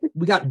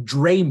we got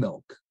Dre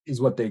milk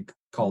is what they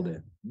called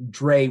it.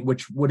 Dre,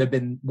 which would have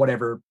been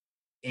whatever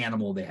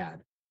animal they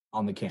had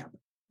on the camp.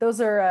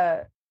 Those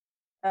are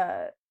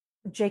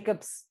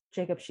Jacob's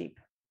sheep.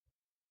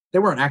 They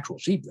weren't actual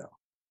sheep though.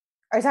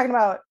 Are you talking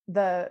about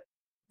the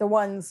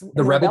ones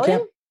the rebel rebellion?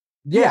 camp?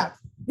 Yeah.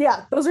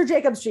 Yeah, those are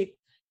Jacob's sheep.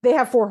 They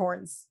have 4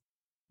 horns.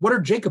 What are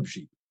Jacob's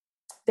sheep?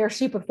 They're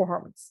sheep with 4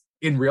 horns.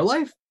 In real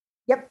life?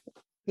 Yep.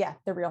 Yeah,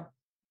 they're real.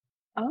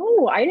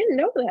 Oh, I didn't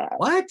know that.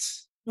 What?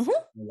 Mm-hmm.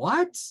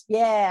 What?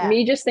 Yeah.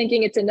 Me just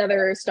thinking it's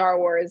another Star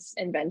Wars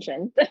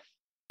invention.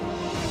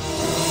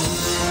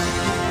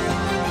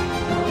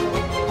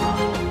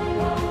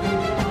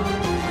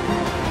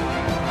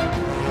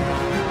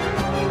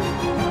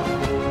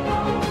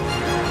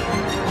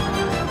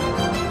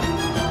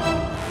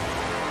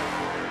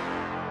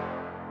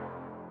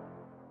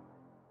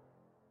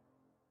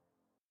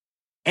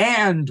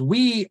 And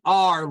we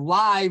are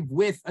live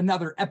with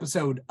another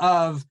episode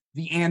of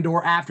the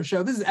Andor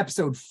Aftershow. This is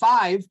episode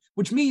 5,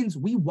 which means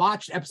we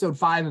watched episode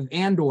 5 of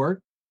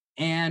Andor,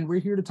 and we're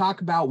here to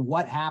talk about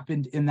what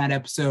happened in that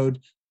episode.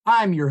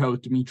 I'm your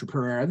host, Dimithri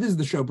Perera. This is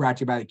the show brought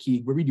to you by the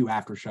Key, where we do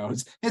after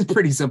shows. It's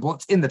pretty simple.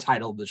 It's in the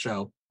title of the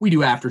show. We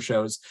do after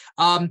shows.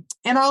 And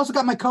I also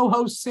got my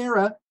co-host,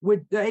 Sara,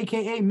 with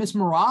aka Miss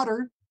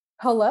Marauder.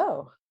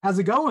 Hello. How's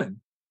it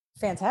going?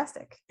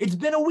 Fantastic. It's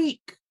been a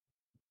week.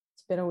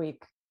 It's been a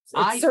week.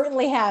 It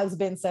certainly has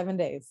been 7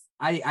 days.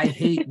 I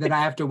hate that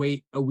I have to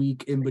wait a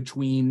week in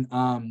between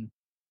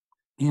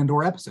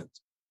Andor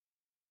episodes.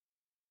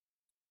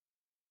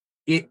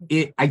 I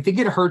think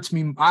it hurts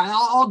me.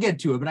 I'll get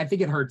to it, but I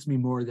think it hurts me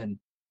more than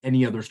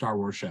any other Star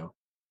Wars show,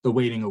 the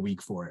waiting a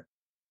week for it.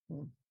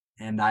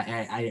 And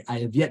I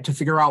have yet to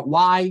figure out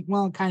why.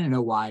 Well, kind of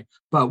know why,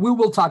 but we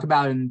will talk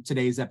about it in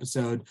today's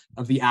episode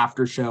of the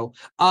After Show.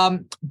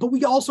 But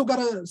we also got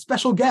a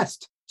special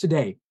guest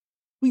today.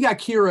 We got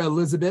Kiera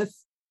Elizabeth,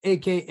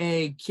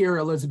 aka Kiera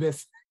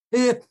Elizabeth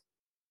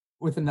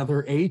with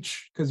another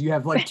H, because you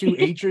have like 2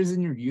 H's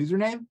in your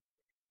username.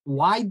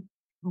 Why?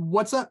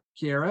 What's up,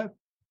 Kiera?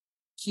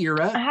 Hi.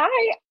 Kiera?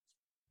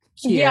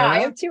 Yeah,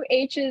 I have 2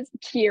 H's.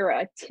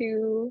 Kiera,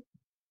 2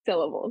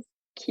 syllables.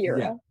 Kiera.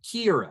 Yeah,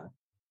 Kiera.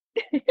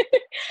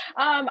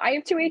 I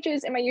have 2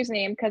 H's in my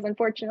username because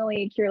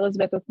unfortunately Kiera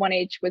Elizabeth with 1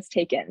 H was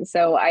taken.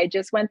 So I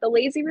just went the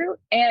lazy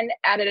route and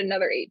added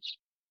another H.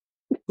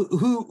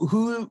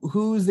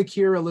 Who's the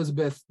Kiera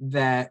Elizabeth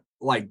that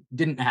like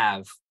didn't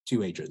have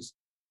 2 H's?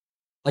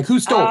 Like who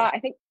stole it? I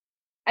think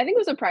it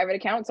was a private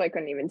account, so I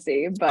couldn't even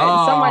see. But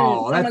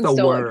that's the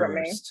stole worst. it from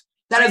me.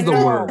 That is the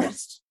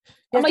worst.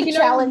 I'm like,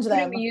 challenge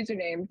them. Putting the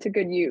username to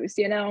good use,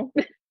 you know.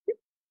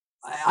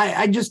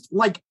 I just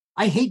like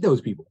I hate those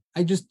people.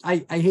 I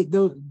hate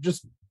those.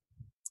 Just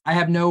I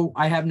have no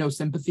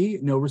sympathy,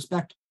 no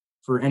respect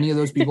for any of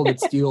those people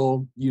that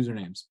steal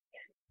usernames.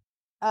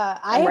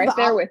 I'm right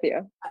there with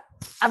you.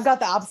 I've got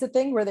the opposite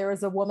thing where there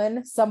was a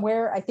woman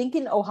somewhere, I think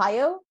in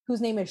Ohio,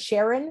 whose name is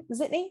Sara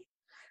Zitney,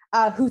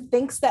 who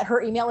thinks that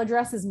her email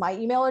address is my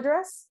email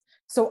address.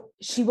 So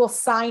she will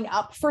sign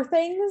up for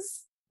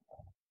things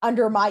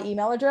under my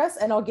email address,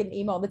 and I'll get an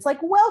email that's like,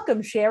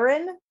 welcome,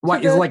 Sharon.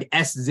 What is it, like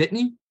S.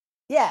 Zitney?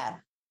 Yeah.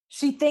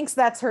 She thinks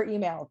that's her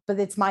email, but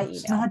it's my email.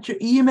 It's not your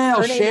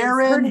email,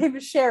 Sharon. Her name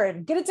is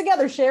Sharon. Get it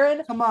together,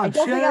 Sharon. Come on, I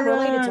don't think I'm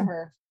related to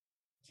her.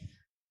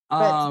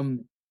 But,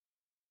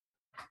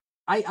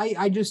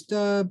 I just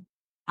I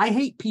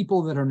hate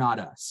people that are not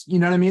us. You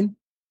know what I mean?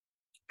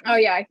 Oh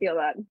yeah, I feel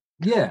that.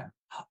 Yeah.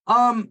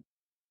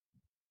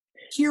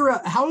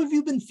 Kiera, how have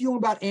you been feeling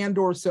about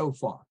Andor so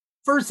far?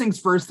 First things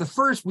first, the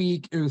first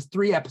week it was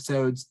 3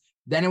 episodes,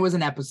 then it was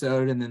an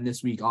episode, and then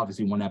this week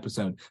obviously 1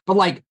 episode. But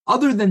like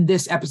other than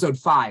this episode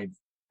 5,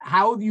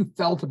 how have you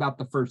felt about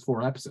the first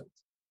 4 episodes?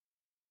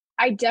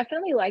 I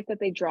definitely like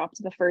that they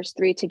dropped the first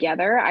 3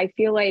 together. I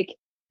feel like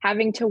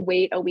having to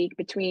wait a week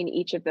between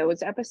each of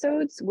those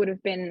episodes would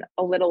have been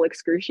a little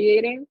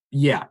excruciating.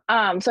 Yeah.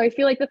 So I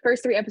feel like the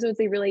first 3 episodes,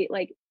 they really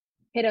like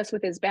hit us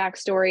with his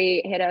backstory,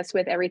 hit us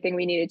with everything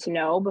we needed to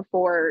know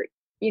before,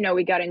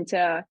 we got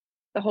into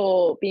the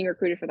whole being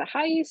recruited for the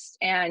heist.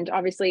 And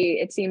obviously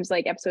it seems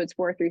like episodes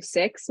 4 through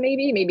 6,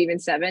 maybe even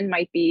 7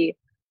 might be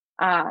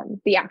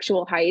the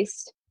actual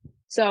heist.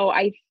 So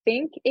I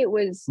think it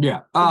was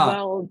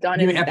well done.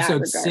 You mean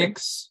episode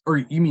 6, or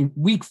you mean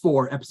week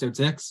 4, episode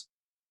 6?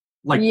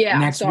 Like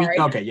next week?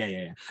 Okay,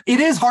 yeah. It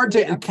is hard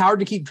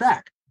to keep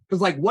track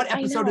because, like, what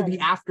episode of the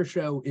After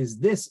Show is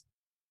this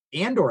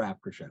Andor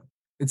After Show?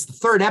 It's the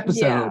 3rd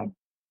episode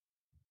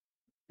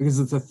because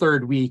it's the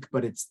 3rd week,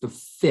 but it's the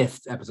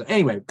 5th episode.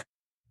 Anyway,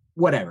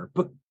 whatever.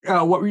 But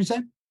what were you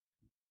saying?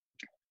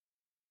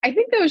 I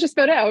think that was just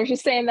about it. I was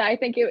just saying that I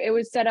think it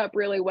was set up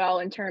really well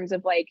in terms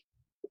of like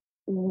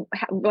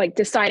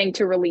deciding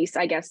to release,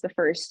 I guess, the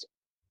first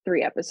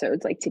 3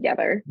 episodes like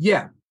together.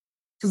 Yeah.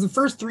 Because the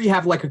first 3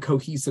 have like a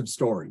cohesive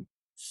story.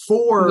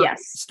 4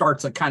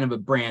 starts a kind of a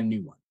brand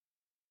new one,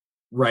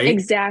 right?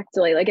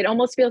 Exactly. Like it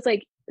almost feels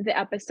like the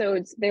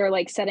episodes, they're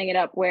like setting it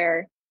up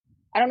where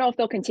I don't know if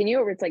they'll continue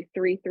or it's like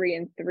 3, 3,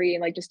 and 3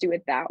 and like just do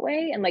it that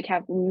way and like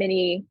have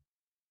mini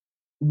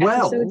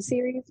episode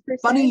series per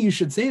se. Funny you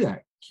should say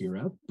that,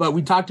 Kiera, but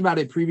we talked about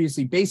it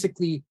previously.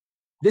 Basically,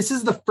 this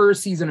is the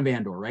first season of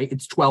Andor, right?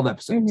 It's 12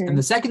 episodes, and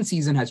the second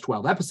season has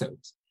 12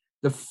 episodes.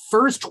 The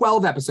first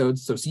 12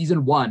 episodes, so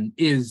season 1,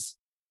 is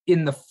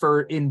in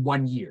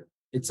 1 year.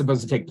 It's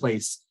supposed to take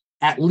place,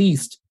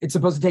 it's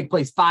supposed to take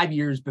place 5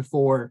 years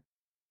before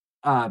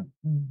the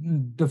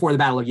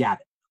Battle of Yavin.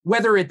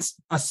 Whether it's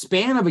a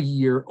span of a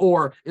year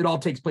or it all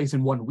takes place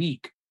in 1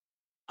 week,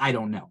 I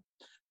don't know.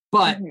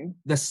 But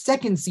the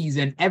second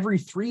season, every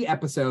 3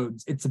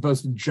 episodes, it's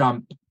supposed to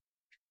jump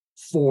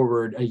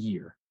forward a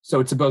year. So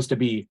it's supposed to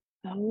be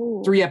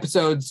 3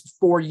 episodes,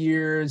 4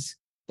 years,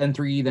 then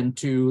 3, then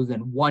 2,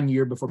 then 1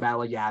 year before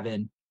Battle of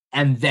Yavin,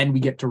 and then we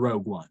get to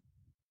Rogue One.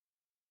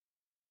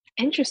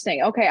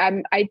 Interesting. Okay,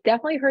 I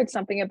definitely heard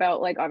something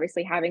about like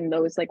obviously having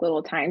those like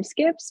little time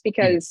skips,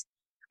 because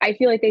I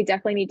feel like they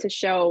definitely need to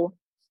show,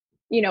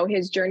 you know,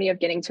 his journey of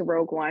getting to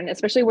Rogue One,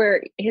 especially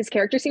where his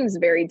character seems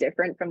very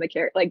different from the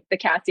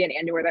Cassian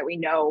Andor that we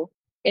know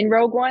in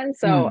Rogue One.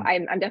 So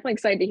I'm definitely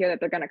excited to hear that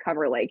they're going to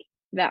cover like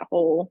that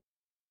whole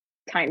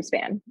time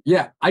span.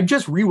 Yeah, I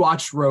just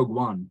rewatched Rogue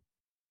One,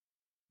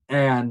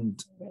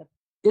 and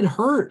it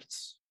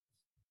hurts.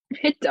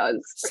 It does.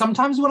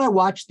 Sometimes when I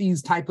watch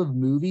these type of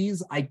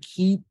movies, I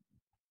keep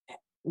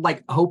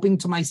like hoping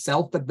to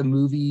myself that the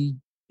movie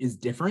is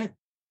different,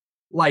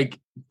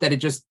 like that it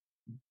just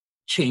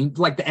changed,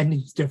 like the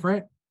ending's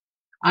different.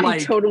 I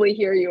totally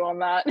hear you on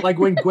that. Like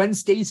when Gwen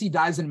Stacy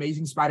dies in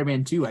Amazing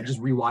Spider-Man 2, I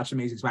just rewatched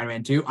Amazing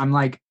Spider-Man 2. I'm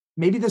like,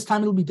 maybe this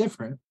time it'll be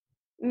different.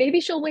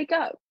 Maybe she'll wake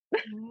up.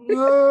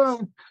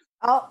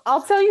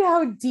 I'll tell you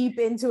how deep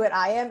into it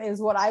I am. Is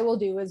what I will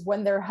do is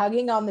when they're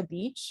hugging on the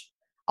beach,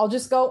 I'll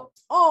just go,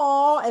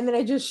 oh, and then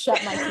I just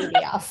shut my TV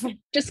off.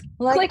 Just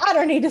like, click. I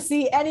don't need to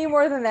see any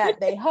more than that.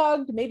 They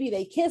hugged, maybe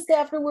they kissed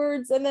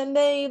afterwards, and then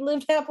they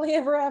lived happily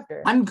ever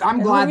after. I'm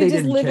glad they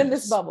didn't live kiss. in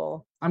this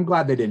bubble. I'm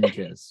glad they didn't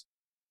kiss.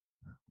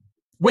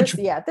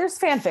 There's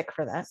fanfic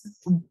for that.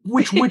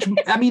 Which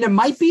I mean, it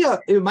might be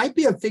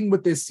a thing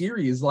with this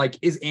series. Like,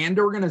 is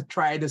Andor gonna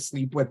try to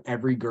sleep with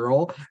every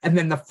girl, and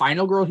then the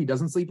final girl he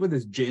doesn't sleep with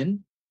is Jyn,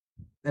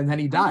 and then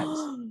he dies?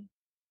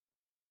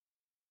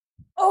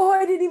 Oh,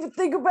 I didn't even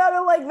think about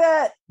it like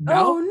that. No?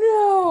 Oh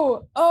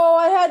no. Oh,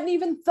 I hadn't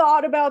even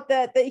thought about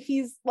that. That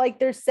he's like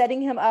they're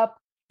setting him up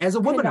As a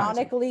womanizer.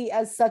 canonically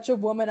as such a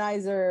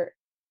womanizer,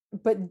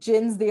 but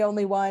Jin's the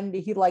only one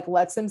he like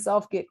lets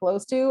himself get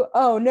close to.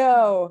 Oh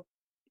no.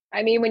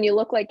 I mean, when you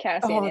look like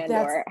Cassian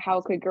Andor, how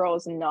could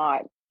girls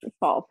not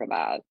fall for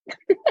that?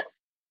 It's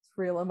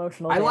real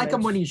emotional. I like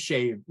him when he's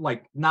shaved,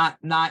 like not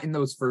in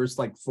those first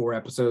like 4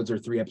 episodes or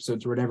 3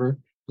 episodes or whatever.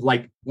 But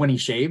like when he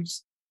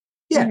shaves,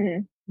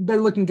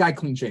 better looking guy,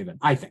 clean shaven,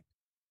 I think.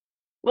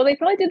 Well, they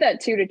probably did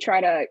that too to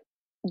try to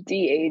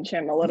de-age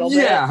him a little bit.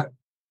 Yeah,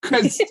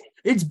 because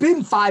it's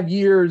been 5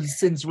 years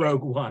since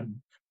Rogue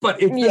One,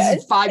 but if this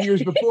is 5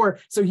 years before,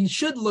 so he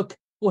should look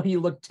what he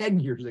looked 10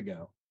 years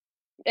ago.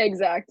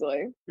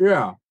 Exactly.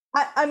 Yeah.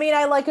 I mean,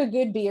 I like a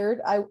good beard.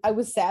 I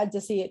was sad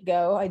to see it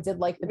go. I did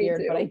like the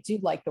beard, but I do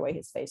like the way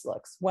his face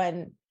looks.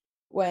 When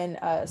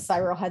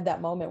Cyril had that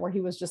moment where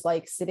he was just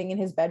like sitting in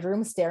his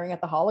bedroom staring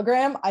at the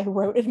hologram, I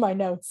wrote in my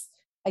notes,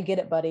 I get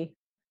it, buddy.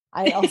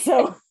 I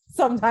also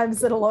sometimes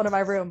sit alone in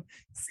my room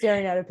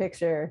staring at a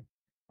picture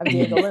of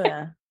Diego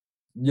Luna.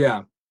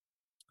 Yeah.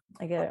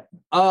 I get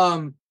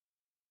it.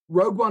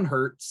 Rogue One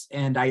hurts,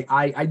 and I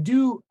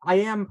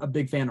am a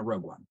big fan of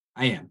Rogue One.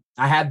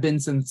 I have been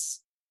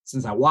since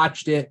I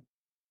watched it.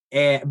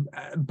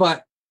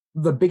 But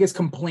the biggest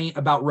complaint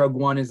about Rogue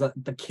One is that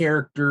the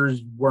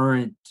characters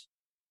weren't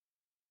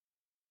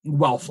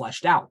well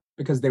fleshed out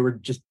because they were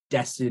just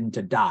destined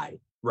to die,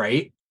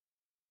 right?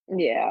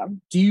 Yeah.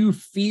 Do you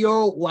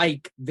feel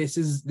like this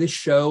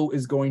show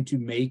is going to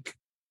make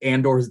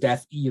Andor's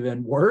death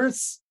even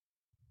worse?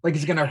 Like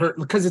it's going to hurt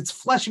because it's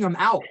fleshing them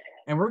out,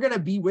 and we're going to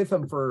be with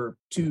them for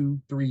 2-3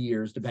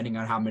 years, depending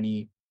on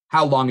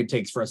how long it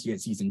takes for us to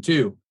get season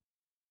 2.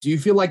 Do you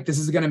feel like this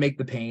is going to make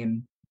the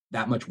pain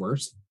that much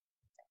worse?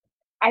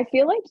 I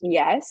feel like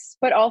yes,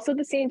 but also at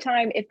the same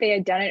time, if they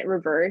had done it in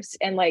reverse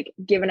and like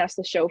given us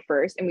the show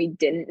first and we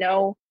didn't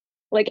know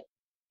like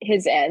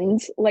his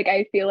end, like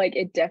I feel like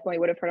it definitely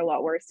would have hurt a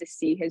lot worse to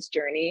see his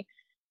journey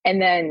and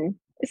then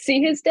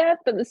see his death.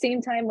 But at the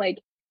same time, like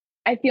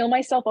I feel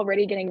myself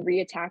already getting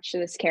reattached to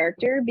this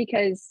character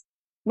because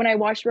when I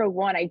watched Rogue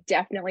One, I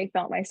definitely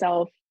felt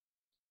myself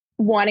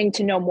wanting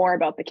to know more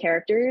about the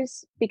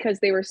characters because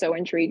they were so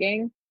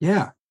intriguing.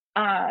 Yeah.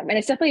 And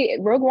it's definitely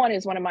Rogue One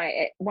is one of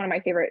my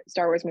favorite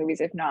Star Wars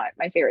movies, if not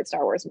my favorite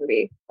Star Wars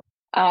movie.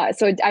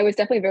 So I was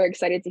definitely very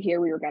excited to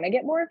hear we were going to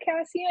get more of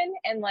Cassian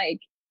and like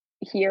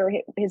hear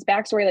his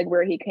backstory, like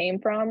where he came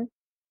from.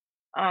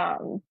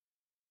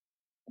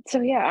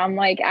 So yeah, I'm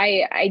like,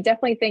 I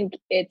definitely think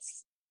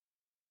it's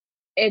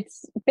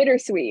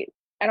bittersweet.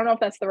 I don't know if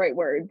that's the right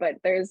word, but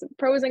there's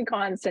pros and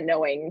cons to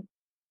knowing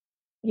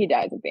he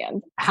dies at the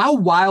end. How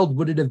wild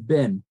would it have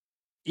been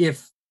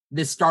if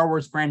this Star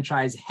Wars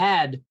franchise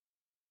had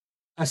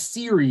a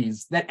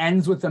series that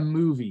ends with a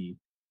movie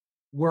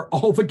where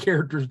all the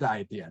characters die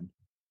at the end?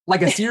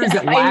 like a series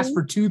that lasts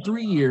for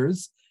 2-3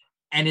 years,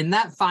 and in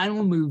that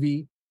final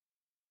movie,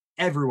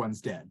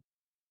 everyone's dead.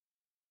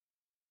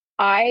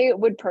 I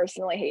would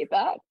personally hate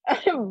that,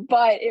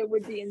 but it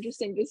would be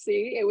interesting to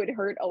see. It would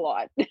hurt a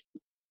lot.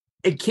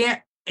 It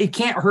can't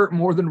hurt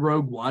more than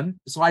Rogue One,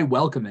 so I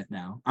welcome it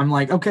now. I'm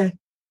like, okay,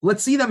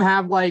 let's see them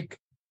have like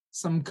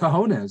some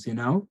cojones, you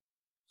know?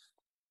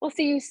 Well,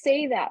 see, you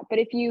say that, but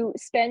if you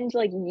spend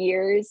like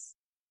years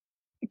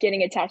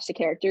getting attached to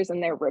characters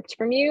and they're ripped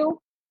from you,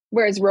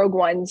 whereas Rogue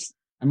One's,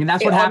 I mean,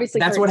 that's what happened.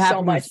 That's what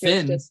happened with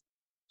Finn.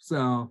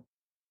 So,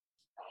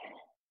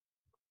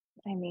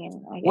 I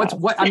mean, I guess.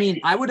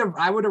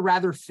 I would have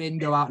rather Finn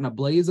go out in a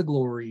blaze of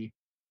glory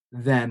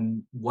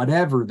than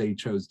whatever they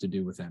chose to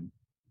do with him.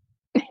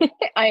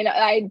 I know.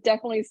 I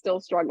definitely still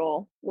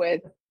struggle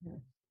with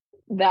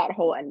that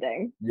whole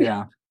ending.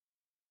 Yeah.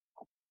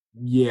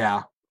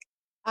 Yeah.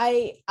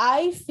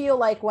 I feel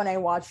like when I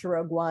watched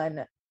Rogue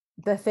One,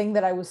 the thing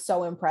that I was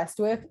so impressed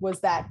with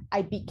was that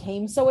I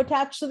became so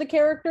attached to the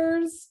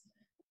characters,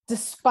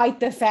 despite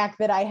the fact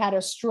that I had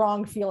a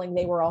strong feeling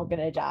they were all going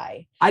to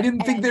die. I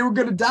didn't think they were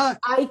going to die.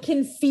 I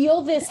can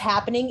feel this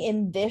happening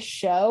in this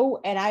show,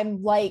 and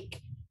I'm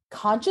like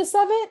conscious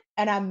of it,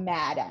 and I'm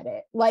mad at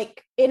it.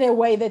 Like in a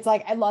way that's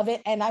like, I love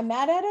it and I'm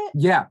mad at it.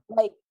 Yeah.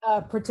 Like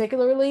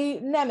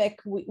particularly Nemec.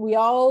 We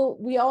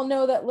all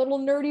know that little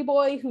nerdy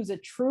boy who's a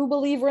true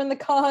believer in the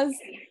cause.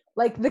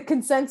 Like the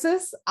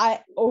consensus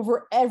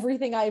over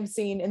everything I've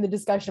seen in the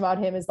discussion about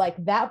him is like,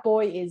 that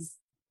boy is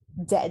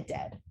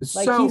dead.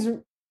 Like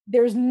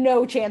there's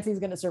no chance he's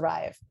going to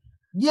survive.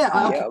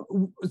 Yeah. Okay.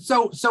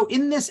 So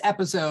in this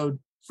episode,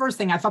 first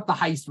thing, I thought the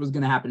heist was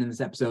going to happen in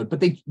this episode,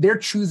 but they're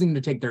choosing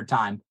to take their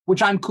time,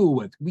 which I'm cool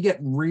with. We get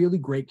really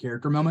great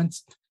character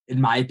moments, in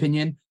my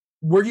opinion.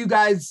 Were you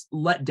guys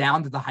let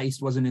down that the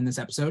heist wasn't in this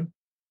episode?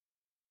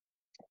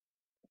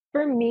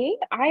 For me,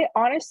 I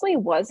honestly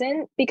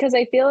wasn't, because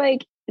I feel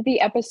like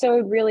the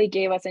episode really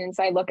gave us an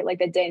inside look at like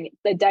the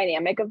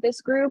dynamic of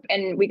this group,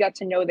 and we got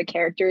to know the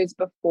characters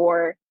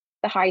before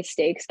the high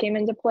stakes came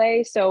into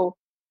play. So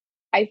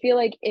I feel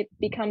like it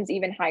becomes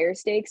even higher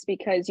stakes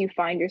because you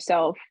find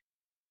yourself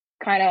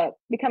kind of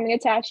becoming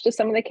attached to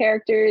some of the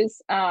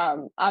characters.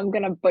 I'm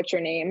gonna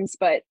butcher names,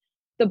 but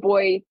the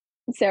boy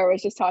Sarah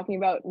was just talking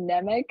about,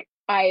 Nemec,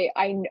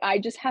 I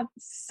just have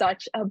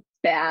such a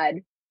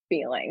bad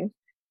feeling,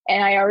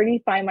 and I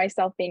already find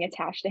myself being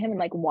attached to him and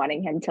like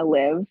wanting him to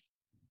live.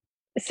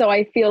 So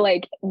I feel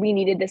like we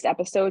needed this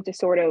episode to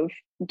sort of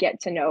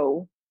get to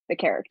know the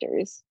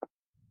characters.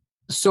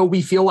 So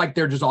we feel like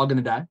they're just all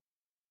gonna die?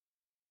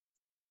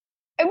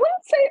 I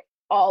wouldn't say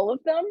all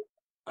of them.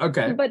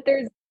 Okay. But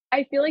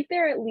I feel like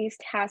there at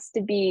least has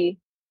to be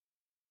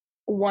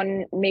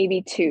one,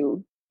 maybe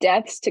two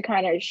deaths to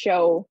kind of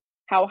show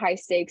how high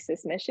stakes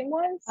this mission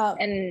was.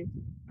 And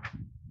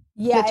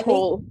yeah,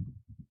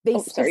 they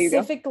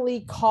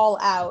specifically call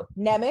out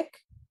Nemec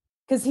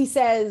because he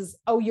says,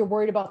 "Oh, you're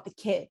worried about the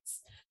kids."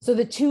 So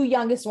the two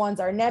youngest ones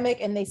are Nemec,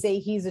 and they say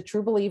he's a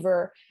true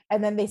believer,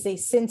 and then they say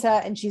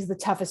Cinta, and she's the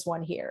toughest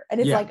one here. And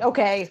it's like,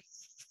 okay,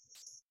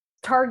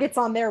 targets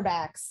on their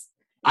backs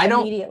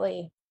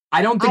immediately.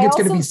 I don't think it's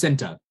going to be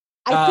Cinta.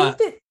 I think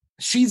that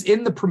she's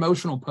in the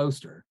promotional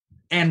poster,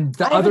 and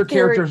the other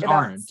characters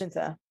aren't.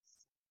 Cinta.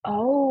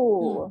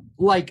 Oh,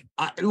 like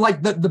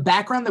the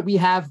background that we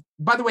have.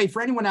 By the way,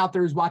 for anyone out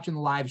there who's watching the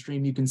live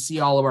stream, you can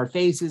see all of our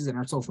faces and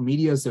our social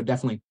media, so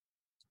definitely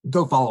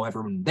go follow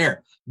everyone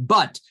there.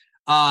 But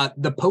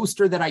the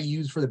poster that I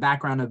use for the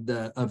background of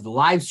the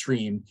live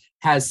stream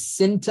has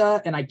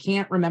Cinta, and I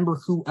can't remember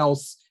who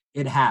else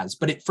it has,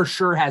 but it for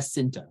sure has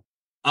Cinta.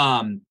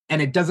 And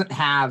it doesn't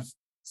have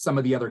some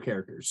of the other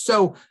characters.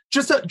 So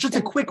just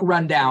a quick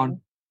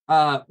rundown.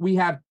 We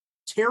have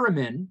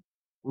Terriman,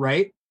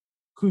 right?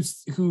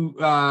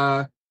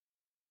 Terriman's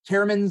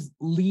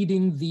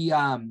leading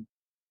the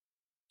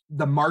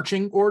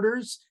marching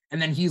orders,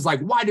 and then he's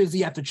like, why does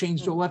he have to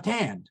change to a left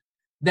hand?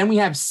 Then we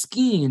have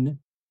Skeen,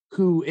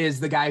 who is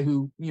the guy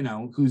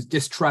who's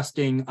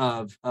distrusting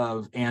of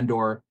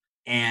Andor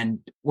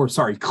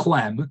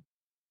Clem,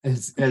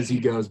 as he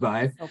goes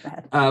by. So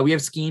bad. We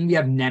have Skeen, we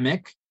have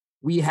Nemec,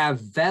 we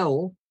have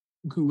Vel,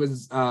 who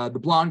is the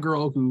blonde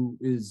girl who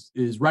is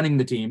running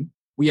the team.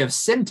 We have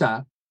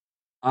Cinta,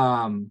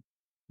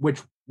 which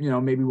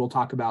maybe we'll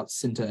talk about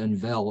Cinta and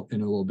Vel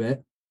in a little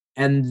bit.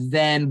 And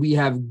then we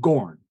have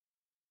Gorn,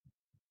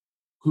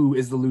 who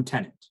is the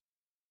lieutenant.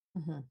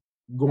 Mm-hmm.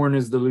 Gorn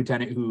is the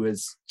lieutenant who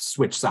has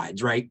switched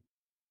sides, right?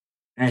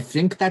 And I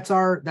think that's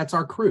our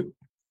crew.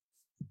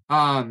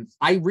 I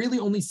really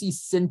only see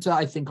Cinta,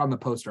 I think, on the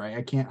poster.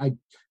 I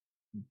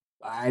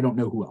don't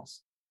know who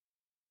else.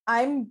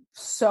 I'm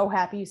so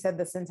happy you said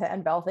the Cinta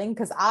and Bell thing,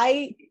 because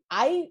I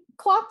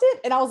clocked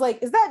it and I was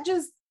like, is that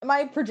just, am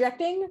I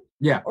projecting?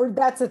 Yeah. Or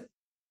that's a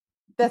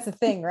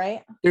thing,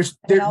 right? There's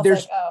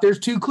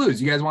two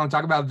clues. You guys want to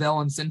talk about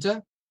Vel and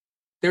Cinta?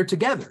 They're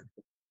together.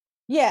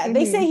 Yeah,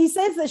 mm-hmm. He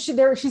says that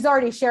she's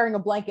already sharing a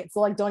blanket, so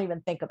like don't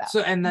even think about it.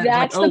 So and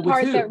that's the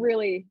part that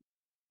really,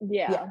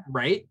 yeah.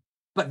 Right.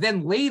 But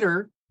then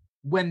later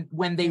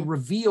when they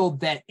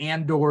revealed that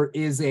Andor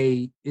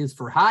is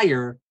for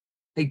hire,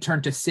 they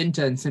turned to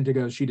Cinta, and Cinta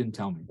goes, "She didn't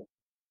tell me."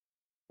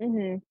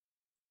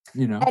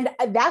 You know, and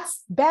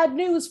that's bad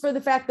news for the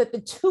fact that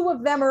the two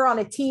of them are on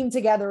a team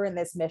together in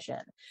this mission.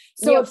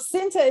 So if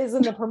Cinta is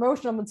in the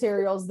promotional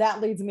materials, that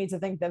leads me to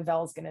think that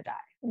Vel's going to die.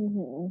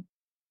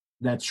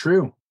 That's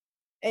true.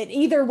 And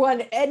either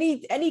one,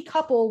 any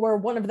couple where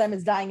one of them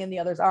is dying in the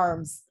other's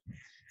arms,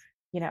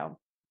 you know.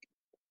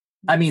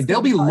 I mean,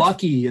 they'll be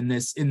lucky in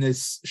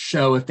this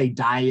show if they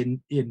die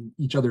in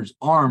each other's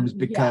arms,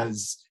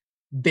 because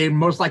they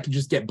most likely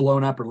just get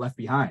blown up or left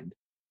behind.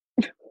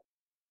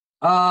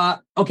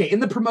 Okay, in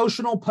the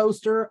promotional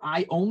poster,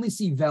 I only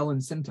see Vel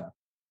and Cinta.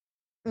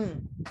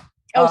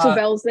 Oh, so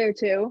Vel's there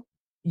too?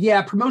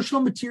 Yeah,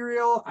 promotional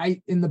material.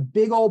 In the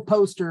big old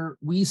poster,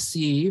 we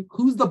see,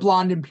 who's the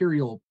blonde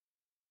Imperial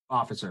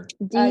officer?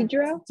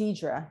 Deidre.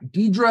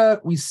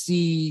 We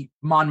see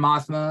Mon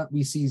Mothma.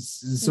 We see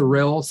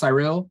Cyril.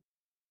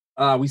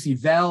 We see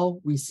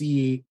Vel. We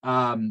see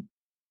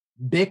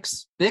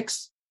Bix.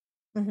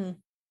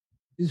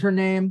 Is her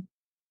name.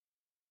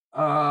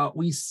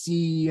 We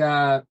see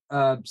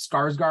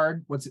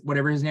Skarsgård,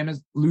 whatever his name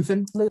is,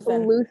 Luthen.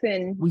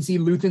 We see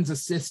Luthen's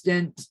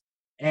assistant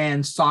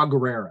and Saw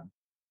Gerrera.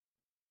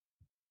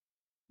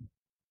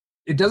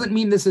 It doesn't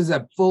mean this is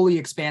a fully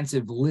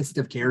expansive list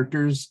of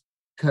characters,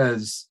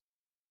 because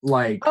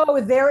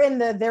they're in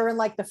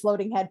like the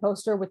floating head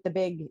poster with the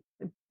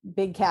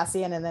big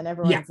Cassian, and then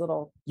everyone's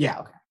little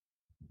okay.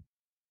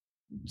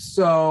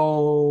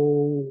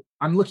 So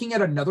I'm looking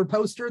at another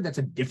poster that's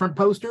a different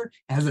poster.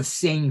 It has the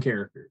same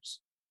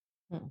characters.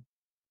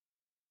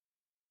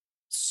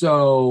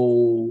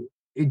 So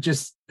it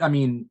just, I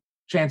mean,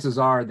 chances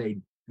are they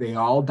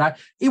all die.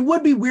 It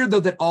would be weird though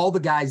that all the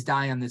guys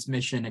die on this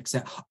mission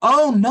except,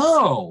 oh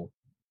no,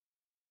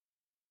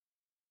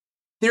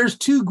 there's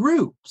two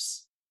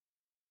groups.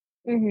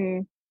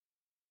 Andor's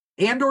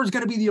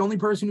going to be the only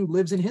person who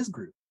lives in his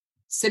group.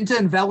 Cinta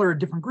and Vel are a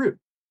different group.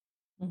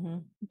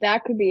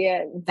 That could be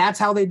it. That's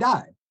how they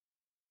die,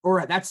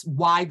 or that's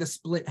why the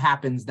split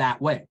happens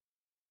that way.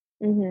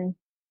 Am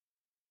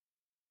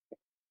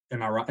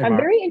I right? I'm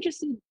very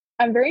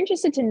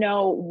interested to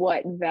know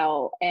what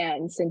Vel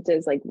and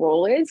Cinta's like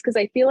role is, because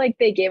I feel like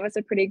they gave us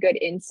a pretty good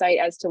insight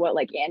as to what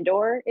like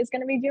Andor is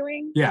going to be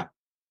doing. Yeah.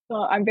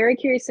 So I'm very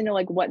curious to know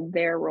like what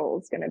their role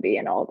is going to be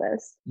in all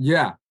this.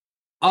 Yeah.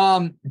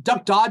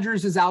 Duck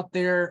Dodgers is out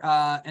there,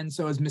 and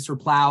so is Mr.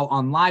 Plow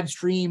on live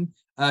stream.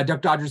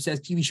 Duck Dodgers says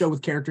TV show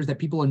with characters that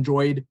people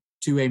enjoyed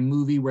to a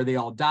movie where they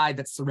all died.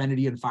 That's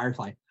Serenity and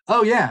Firefly.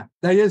 Oh yeah,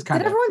 that is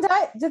kind of. Did everyone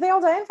die? Did they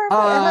all die in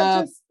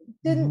Firefly?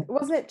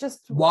 Wasn't it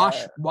just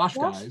Wash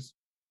guys?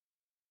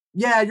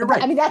 Yeah, you're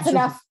right. I mean, that's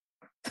enough.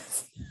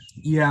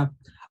 Yeah.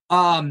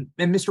 And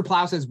Mr.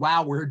 Plow says,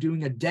 "Wow, we're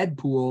doing a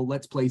Deadpool.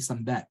 Let's play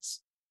some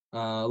bets.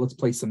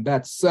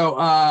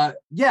 So,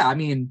 yeah, I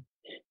mean,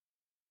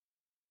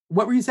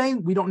 what were you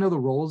saying? We don't know the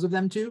roles of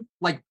them two.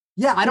 Like,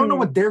 yeah, I don't know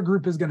what their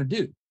group is going to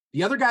do.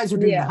 The other guys are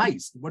doing the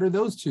heist. What are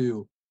those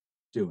two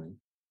doing?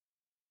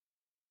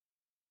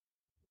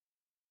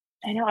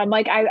 I know. I'm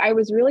like, I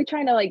was really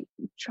trying to I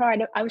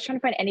was trying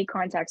to find any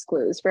context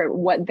clues for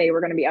what they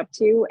were going to be up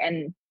to,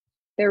 and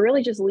they're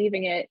really just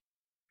leaving it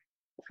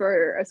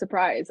for a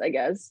surprise, I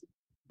guess.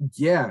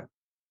 Yeah.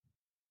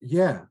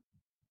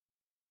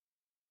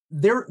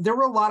 There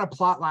were a lot of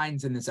plot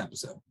lines in this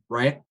episode,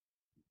 right?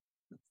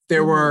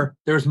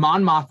 There's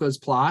Mon Mothma's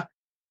plot.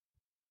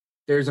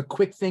 There's a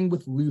quick thing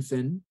with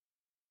Luthen.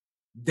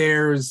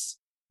 There's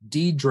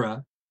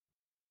Deidre.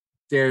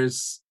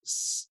 There's,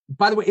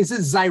 by the way, is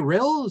it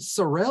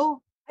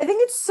Cyril? I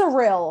think it's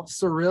Cyril.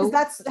 Cyril?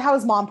 That's how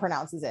his mom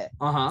pronounces it.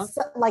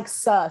 Like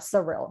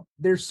Cyril.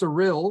 There's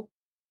Cyril.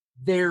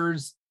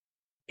 There's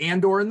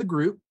Andor in the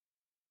group.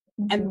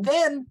 And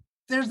then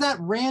there's that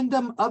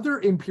random other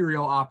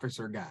Imperial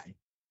officer guy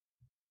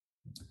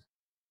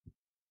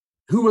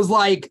who was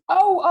like,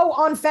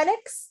 on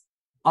Phoenix?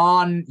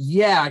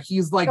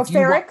 He's like,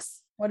 Ferrix?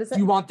 What is it?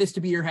 Do you want this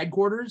to be your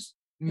headquarters?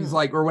 And he's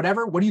like, or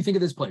whatever. What do you think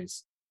of this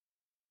place?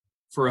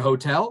 For a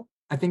hotel?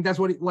 I think that's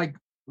what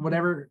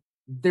whatever.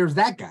 There's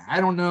that guy.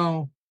 I don't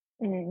know.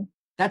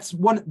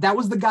 That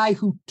was the guy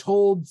who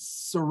told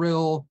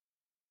Cyril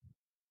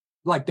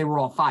like they were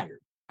all fired.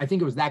 I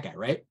think it was that guy,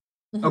 right?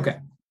 Okay.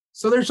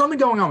 So there's something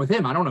going on with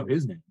him. I don't know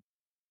his name.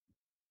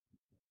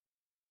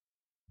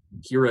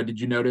 Kiera, did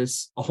you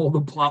notice all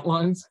the plot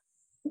lines?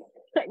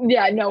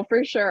 Yeah, no,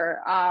 for sure.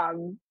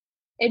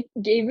 It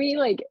gave me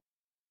like,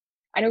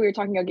 I know we were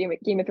talking about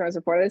Game of Thrones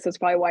before this, so it's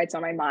probably why it's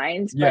on my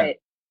mind, but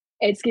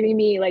it's giving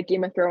me like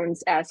Game of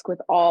Thrones-esque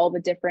with all the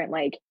different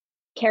like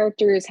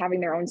characters having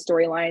their own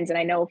storylines. And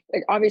I know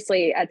like,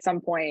 obviously at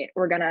some point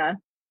we're gonna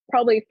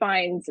probably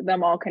find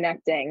them all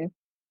connecting.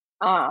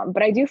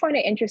 But I do find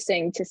it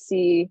interesting to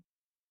see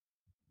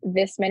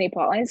this many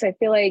plot lines. I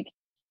feel like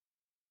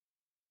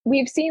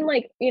we've seen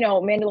like,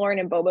 Mandalorian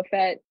and Boba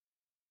Fett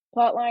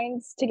plot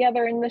lines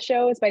together in the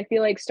shows, but I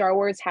feel like Star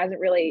Wars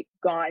hasn't really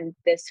gone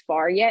this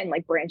far yet and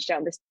like branched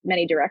out this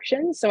many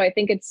directions. So I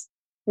think it's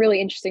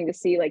really interesting to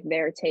see like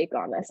their take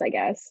on this, I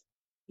guess.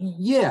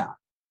 Yeah.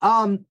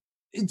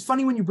 It's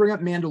funny when you bring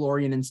up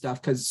Mandalorian and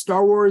stuff, because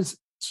Star Wars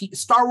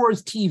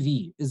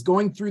TV is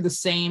going through the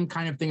same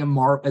kind of thing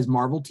as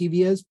Marvel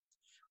TV is,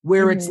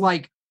 where it's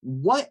like,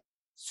 what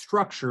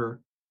structure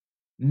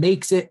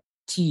makes it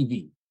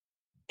TV?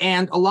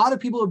 And a lot of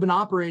people have been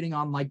operating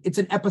on like, it's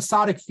an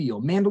episodic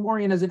feel.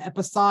 Mandalorian is an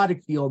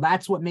episodic feel.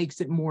 That's what makes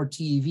it more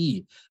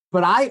TV.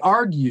 But I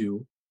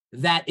argue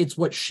that it's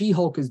what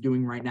She-Hulk is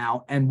doing right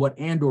now and what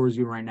Andor is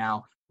doing right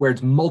now, where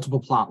it's multiple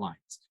plot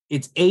lines.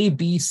 It's A,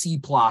 B, C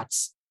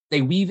plots.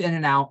 They weave in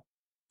and out.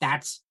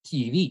 That's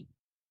TV.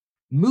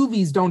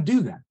 Movies don't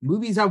do that.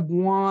 Movies have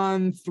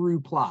one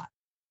through plot.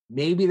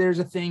 Maybe there's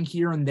a thing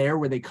here and there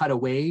where they cut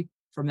away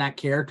from that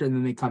character and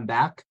then they come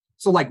back.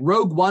 So like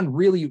Rogue One,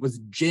 really it was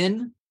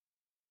Jin,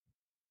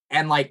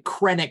 and like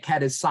Krennic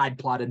had his side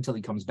plot until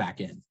he comes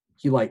back in.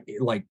 He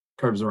like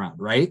curves around,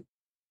 right?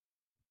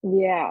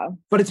 Yeah.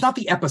 But it's not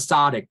the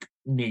episodic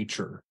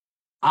nature,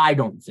 I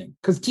don't think.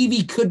 Because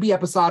TV could be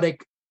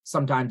episodic,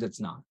 sometimes it's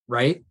not,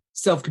 right?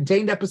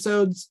 Self-contained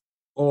episodes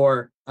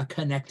or a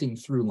connecting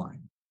through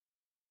line.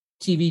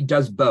 TV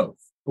does both.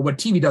 But what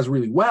TV does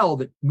really well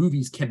that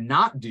movies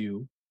cannot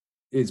do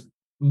is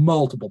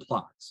multiple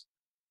plots.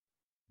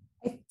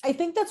 I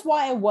think that's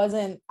why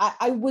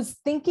I was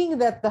thinking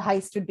that the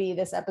heist would be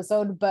this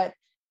episode, but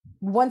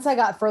once I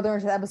got further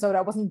into the episode,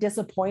 I wasn't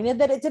disappointed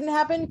that it didn't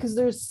happen because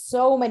there's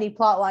so many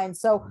plot lines.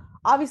 So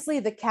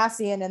obviously the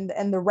Cassian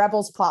and the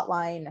Rebels plot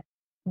line,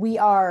 we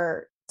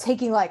are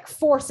taking like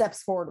 4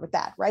 steps forward with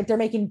that, right? They're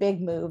making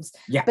big moves.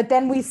 Yeah. But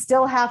then we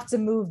still have to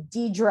move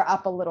Deidre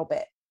up a little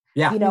bit.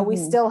 Yeah. You know, we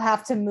still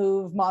have to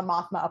move Mon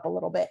Mothma up a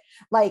little bit.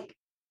 Like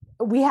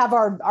we have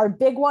our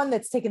big one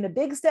that's taking the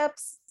big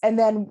steps, and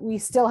then we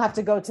still have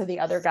to go to the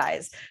other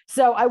guys.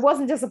 So I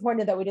wasn't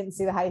disappointed that we didn't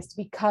see the heist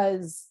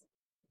because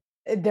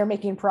they're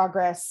making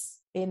progress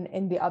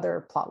in the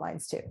other plot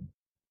lines too,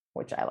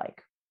 which I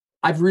like.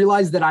 I've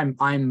realized that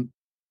I'm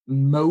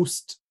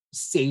most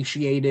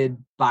satiated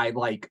by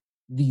like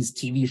these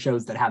TV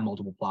shows that have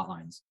multiple plot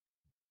lines,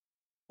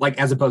 like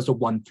as opposed to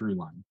one through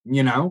line,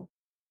 you know?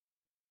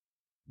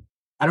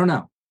 I don't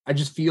know. I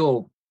just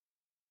feel.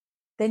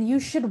 Then you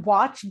should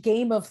watch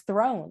Game of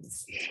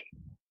Thrones.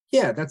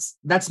 Yeah,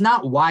 that's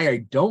not why I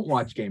don't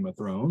watch Game of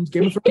Thrones.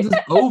 Game of Thrones is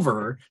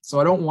over,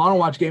 so I don't want to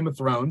watch Game of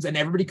Thrones. And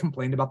everybody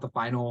complained about the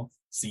final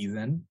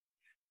season.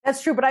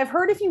 That's true, but I've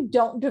heard if you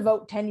don't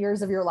devote 10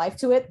 years of your life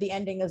to it, the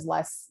ending is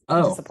less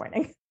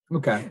disappointing.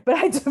 Okay. But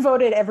I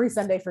devoted every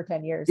Sunday for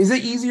 10 years. Is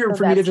it easier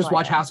for me to just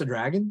watch House of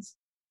Dragons?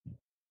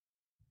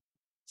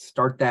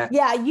 Start that.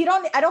 Yeah,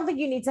 I don't think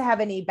you need to have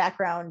any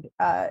background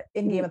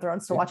in Game of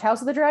Thrones to watch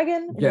House of the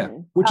Dragon. Yeah,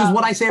 which is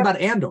what I say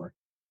about Andor.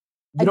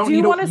 You don't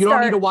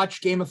need to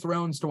watch Game of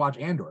Thrones to watch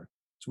Andor.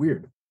 It's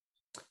weird.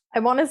 I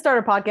want to start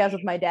a podcast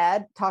with my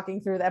dad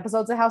talking through the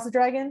episodes of House of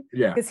Dragon.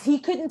 Yeah. Because he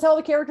couldn't tell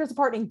the characters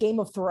apart in Game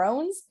of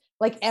Thrones.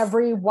 Like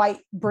every white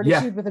British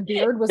dude with a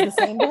beard was the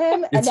same to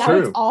him. And now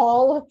it's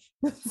all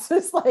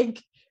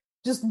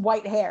just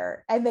white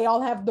hair. And they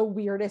all have the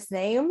weirdest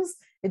names.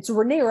 It's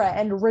Rhaenyra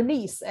and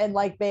Rhaenys. And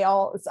like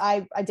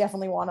I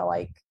definitely want to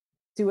like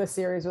do a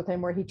series with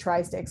him where he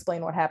tries to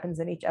explain what happens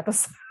in each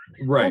episode.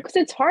 Right. Because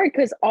it's hard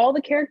because all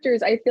the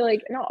characters, I feel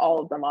like, not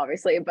all of them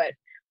obviously, but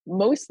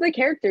most of the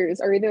characters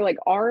are either like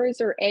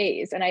R's or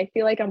A's. And I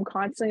feel like I'm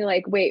constantly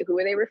like, wait, who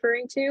are they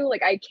referring to?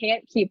 Like I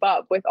can't keep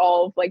up with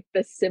all of like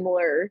the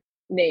similar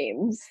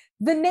names.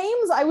 The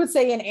names I would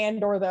say in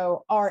Andor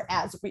though are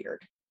as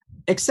weird.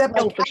 Except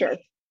for sure.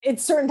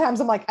 It's certain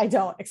times I'm like, I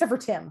don't, except for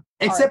Tim.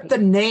 Except the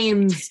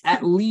names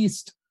at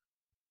least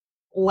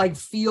like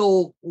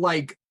feel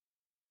like,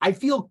 I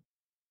feel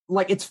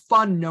like it's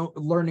fun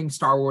learning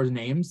Star Wars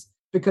names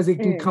because it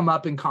can come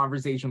up in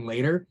conversation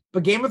later.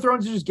 But Game of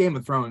Thrones is just Game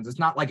of Thrones. It's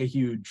not like a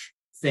huge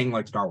thing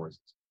like Star Wars,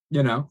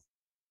 you know?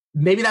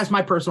 Maybe that's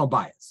my personal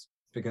bias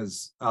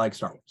because I like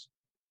Star Wars.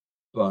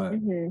 But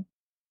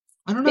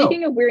I don't know.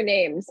 Speaking of weird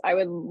names, I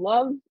would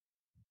love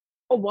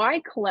why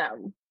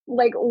Clem?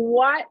 Like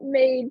what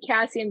made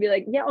Cassian be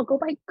like, yeah, I'll go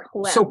by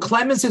Clem? So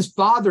Clem is his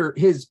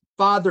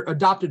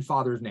adopted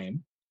father's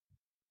name.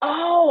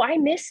 Oh, I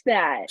missed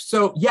that.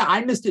 So yeah,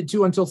 I missed it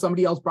too until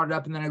somebody else brought it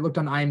up, and then I looked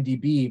on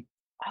IMDb.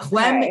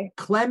 Okay.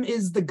 Clem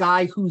is the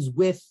guy who's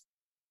with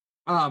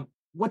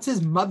what's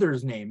his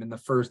mother's name in the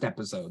first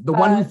episode? The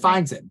one who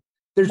finds him.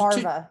 There's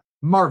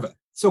Marva.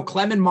 So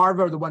Clem and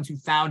Marva are the ones who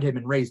found him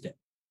and raised him.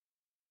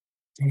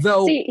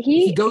 Though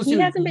he goes to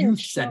a youth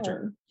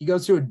center. He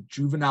goes to a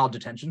juvenile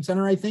detention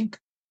center, I think.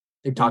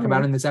 They talk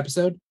about it in this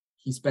episode.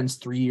 He spends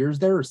 3 years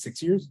there, or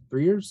 6 years?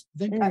 3 years,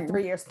 I think?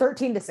 3 years,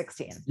 13 to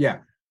 16. Yeah.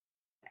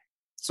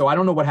 So I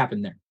don't know what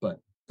happened there, but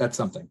that's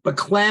something. But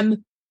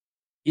Clem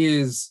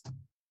is...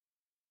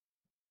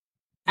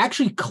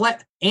 Actually,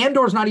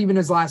 Andor's not even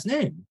his last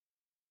name.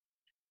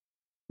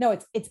 No,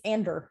 it's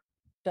Andor.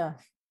 Duh.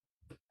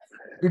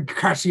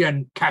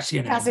 Cassian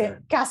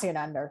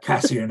Andor.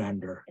 Cassian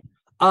Andor.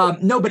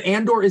 No, but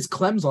Andor is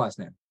Clem's last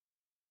name.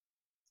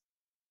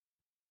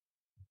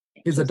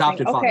 His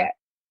adopted father.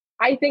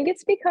 I think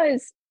it's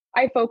because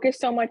I focus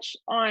so much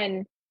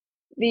on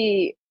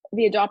the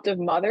the adoptive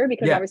mother,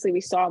 because obviously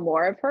we saw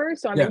more of her.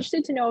 So I'm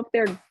interested to know if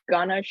they're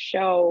gonna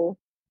show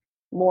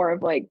more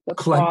of like the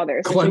father,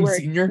 especially where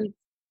Senior.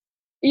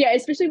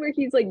 Especially where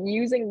he's like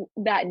using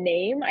that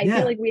name. I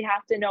feel like we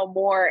have to know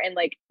more and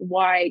like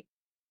why,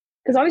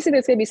 because obviously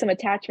there's gonna be some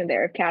attachment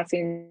there if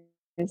Cassian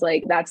is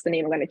like, that's the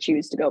name I'm gonna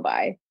choose to go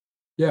by.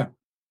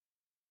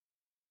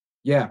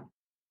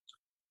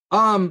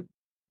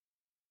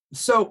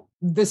 So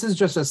this is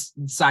just a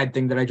side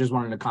thing that I just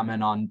wanted to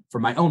comment on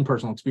from my own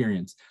personal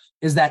experience,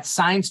 is that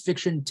science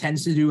fiction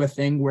tends to do a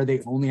thing where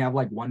they only have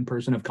like one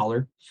person of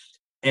color,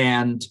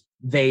 and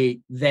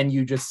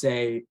you just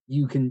say,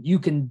 you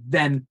can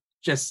then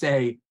just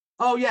say,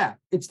 oh yeah,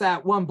 it's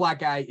that one black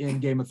guy in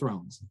Game of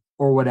Thrones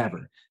or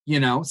whatever,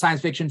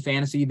 science fiction,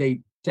 fantasy,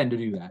 they tend to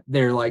do that.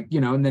 They're like,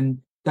 and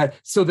then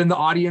then the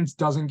audience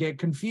doesn't get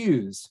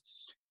confused.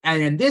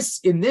 And in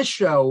this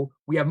show,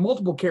 we have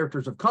multiple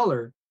characters of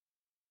color,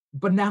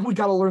 but now we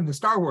got to learn the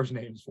Star Wars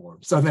names for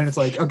them. So then it's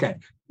like, okay,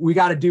 we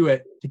got to do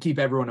it to keep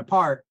everyone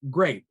apart.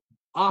 Great.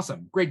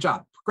 Awesome. Great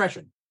job.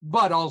 Progression.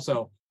 But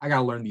also I got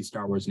to learn these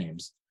Star Wars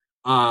names.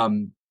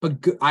 But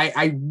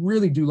I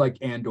really do like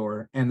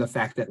Andor and the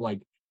fact that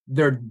like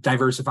they're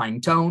diversifying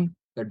tone,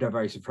 they're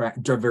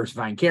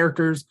diversifying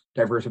characters,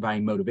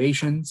 diversifying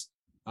motivations.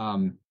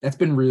 That's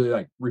been really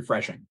like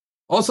refreshing.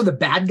 Also, the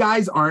bad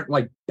guys aren't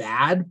like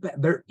bad.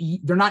 They're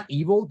not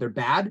evil. They're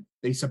bad.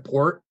 They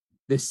support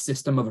this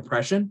system of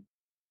oppression,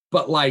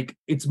 but like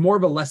it's more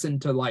of a lesson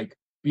to like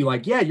be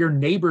like, yeah, your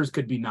neighbors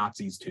could be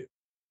Nazis too.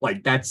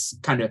 Like that's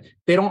kind of,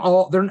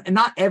 they're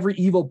not every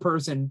evil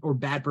person or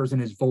bad person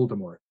is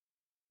Voldemort.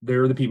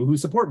 They're the people who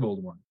support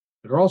Voldemort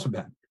that are also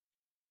bad.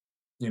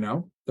 They're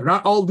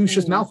not all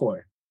Lucius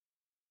Malfoy.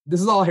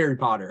 This is all Harry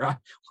Potter.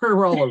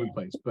 We're all over the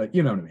place, but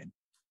you know what I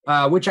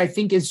mean. Which I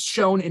think is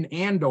shown in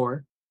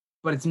Andor,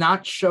 but it's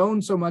not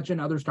shown so much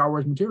in other Star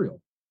Wars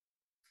material.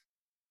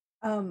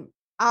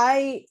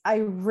 I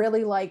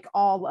really like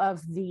all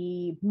of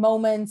the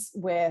moments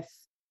with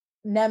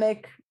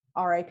Nemec,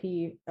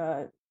 R.I.P.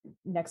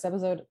 Next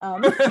episode.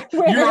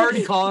 You're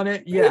already calling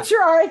it, yeah.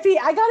 Future R.I.P.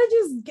 I gotta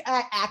just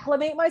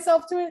acclimate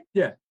myself to it.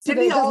 Yeah. So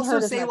didn't he also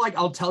say like,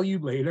 I'll tell you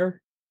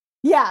later?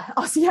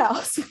 I'll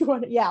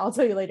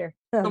tell you later.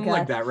 Something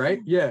like that,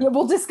 right? Yeah.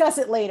 We'll discuss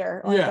it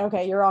later. Like,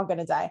 okay, you're all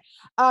gonna die.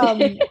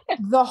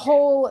 The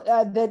whole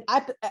the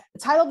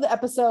title of the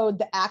episode,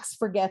 "The Axe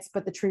Forgets,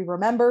 but the Tree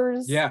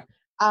Remembers." Yeah.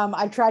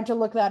 I tried to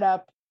look that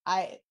up.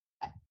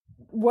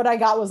 What I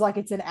got was like,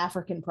 it's an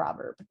African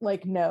proverb.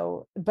 Like,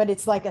 no, but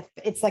it's like a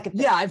thing.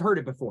 Yeah, I've heard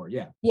it before.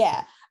 Yeah.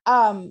 Yeah.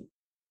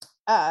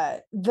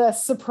 The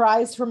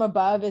surprise from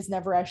above is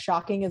never as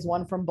shocking as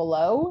one from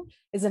below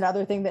is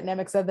another thing that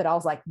Nemec said that I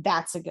was like,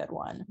 that's a good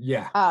one.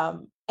 Yeah.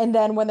 And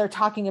then when they're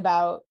talking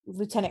about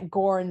Lieutenant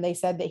Gorn, they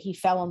said that he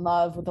fell in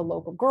love with a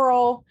local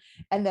girl,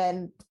 and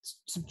then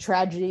some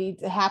tragedy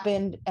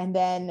happened. And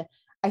then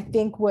I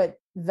think what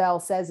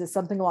Vel says is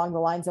something along the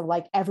lines of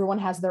like, everyone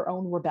has their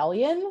own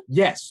rebellion.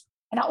 Yes.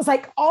 And I was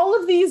like, all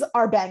of these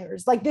are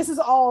bangers. Like, this is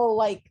all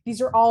like, these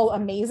are all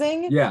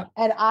amazing. Yeah.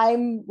 And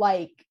I'm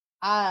like,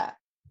 the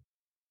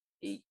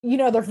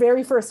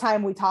very first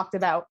time we talked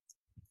about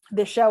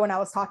this show, and I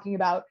was talking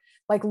about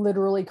like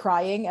literally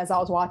crying as I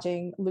was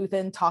watching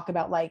Luthen talk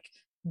about like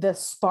the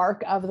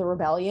spark of the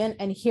rebellion,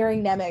 and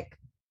hearing Nemec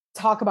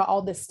talk about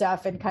all this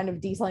stuff and kind of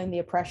detailing the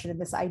oppression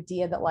and this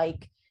idea that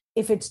like,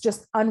 if it's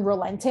just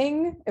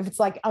unrelenting, if it's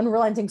like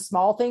unrelenting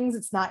small things,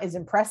 it's not as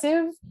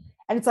impressive.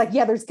 And it's like,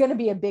 yeah, there's going to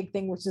be a big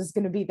thing, which is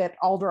going to be that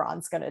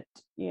Alderaan's going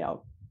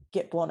to,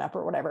 get blown up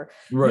or whatever,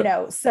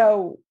 right.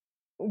 So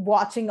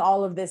watching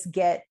all of this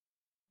get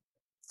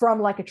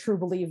from like a true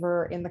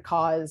believer in the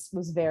cause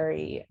was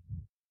very,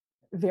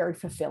 very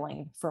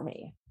fulfilling for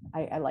me.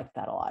 I liked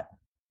that a lot.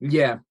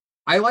 Yeah.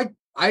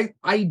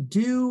 I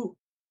do.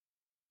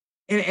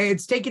 And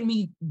it's taken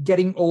me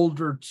getting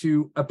older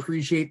to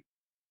appreciate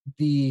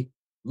the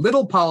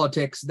little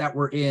politics that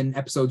were in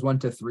episodes 1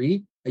 to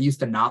 3. I used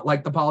to not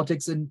like the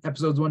politics in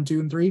episodes 1,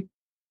 2, and 3,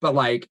 but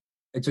like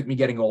it took me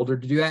getting older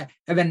to do that.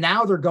 And then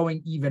now they're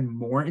going even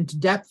more into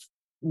depth.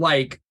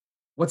 Like,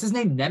 what's his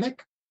name? Nemec?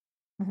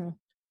 Mm-hmm.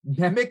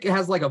 Nemec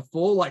has like a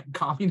full like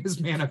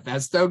communist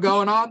manifesto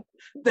going on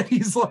that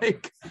he's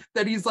like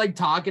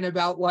talking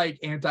about like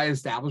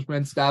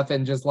anti-establishment stuff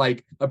and just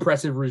like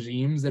oppressive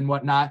regimes and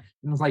whatnot.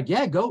 And it's like,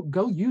 yeah, go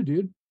you,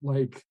 dude.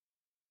 Like,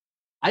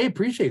 I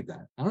appreciate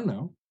that. I don't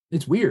know.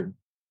 It's weird.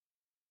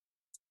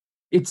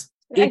 It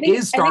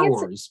is Star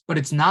Wars, but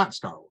it's not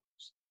Star Wars.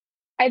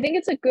 I think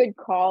it's a good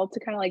call to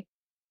kind of like,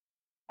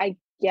 I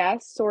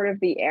guess, sort of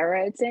the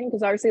era it's in,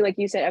 because obviously, like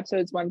you said,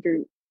 episodes 1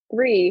 through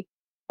 3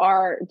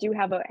 do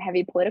have a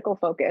heavy political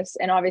focus,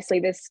 and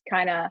obviously this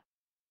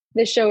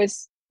show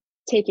is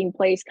taking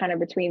place kind of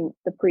between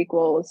the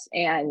prequels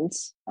and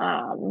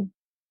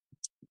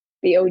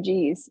the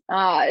OGs.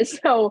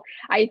 So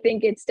I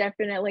think it's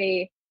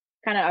definitely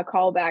kind of a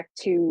callback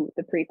to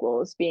the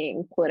prequels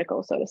being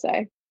political, so to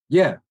say.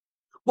 Yeah.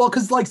 Well,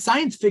 because like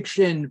science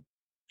fiction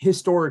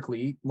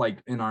historically, like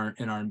in our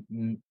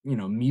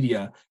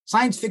media,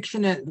 science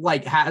fiction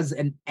like has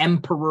an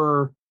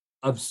emperor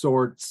of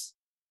sorts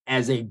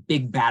as a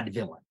big bad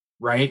villain,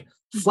 right?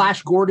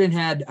 Flash Gordon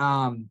had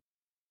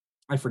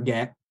I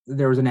forget,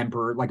 there was an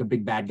emperor, like a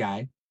big bad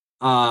guy.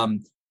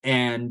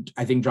 And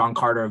I think John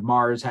Carter of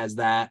Mars has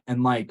that.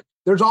 And like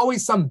there's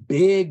always some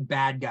big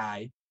bad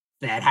guy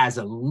that has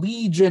a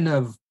legion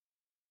of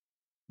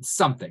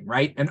something,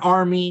 right? An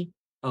army,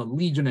 a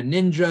legion of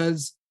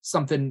ninjas,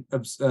 something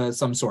of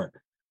some sort.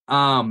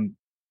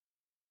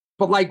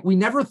 But like we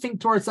never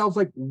think to ourselves,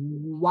 like,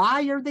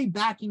 why are they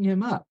backing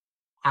him up?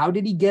 How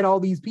did he get all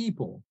these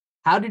people?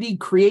 How did he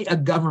create a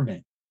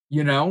government,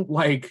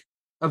 like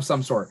of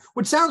some sort?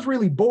 Which sounds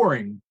really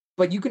boring,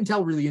 but you can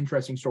tell really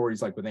interesting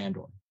stories like with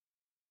Andor.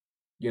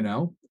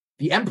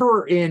 The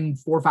Emperor in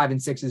 4, 5,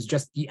 and 6 is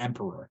just the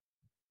Emperor.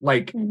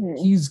 Like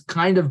he's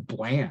kind of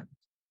bland.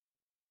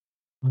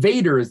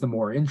 Vader is the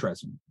more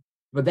interesting,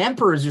 but the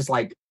Emperor is just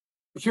like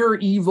pure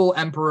evil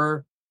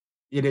Emperor.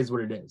 It is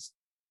what it is.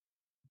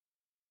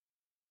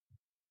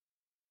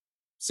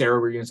 Sarah,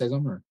 were you going to say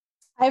something? Or?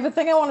 I have a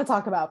thing I want to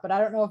talk about, but I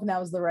don't know if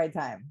now is the right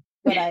time.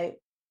 But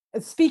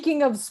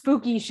speaking of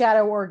spooky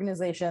shadow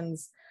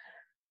organizations,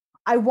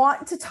 I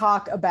want to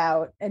talk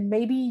about, and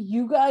maybe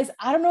you guys,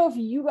 I don't know if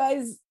you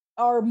guys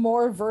are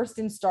more versed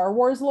in Star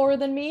Wars lore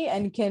than me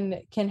and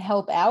can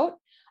help out.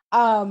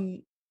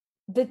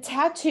 The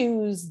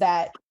tattoos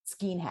that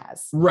Skeen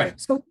has. Right.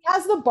 So he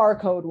has the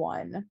barcode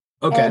one.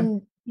 Okay.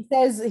 And he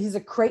says he's a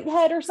crate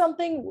head or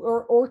something,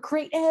 or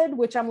crate head,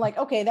 which I'm like,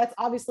 okay, that's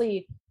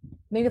obviously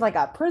maybe like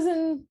a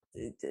prison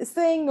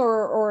thing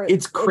or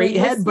it's crate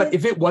head, but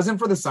if it wasn't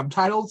for the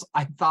subtitles,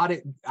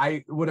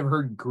 I would have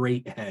heard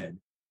great head.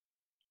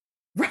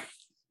 Right.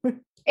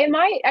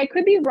 I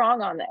could be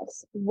wrong on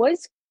this.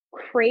 Was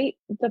Crate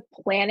the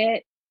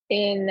planet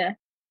in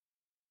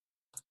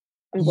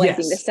I'm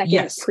blanking the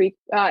second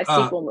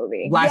sequel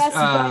movie? Last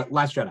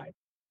Jedi.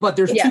 But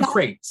there's two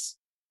crates.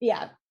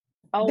 Yeah.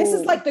 Oh. This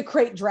is like the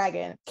crate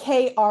dragon.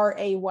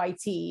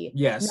 Krayt.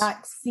 Yes.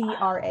 Not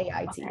Crait.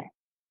 Okay.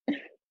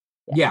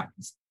 Yeah.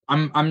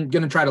 I'm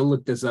gonna try to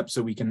look this up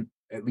so we can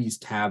at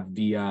least have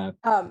the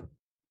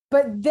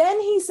but then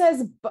he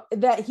says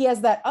that he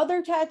has that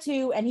other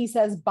tattoo and he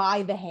says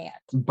by the hand.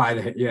 By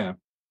the hand, yeah.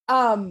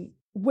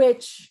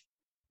 Which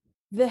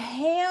the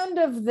hand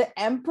of the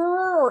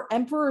Emperor or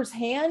Emperor's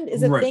hand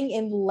is a thing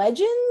in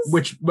Legends.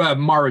 Which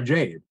Mara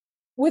Jade.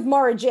 With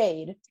Mara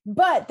Jade.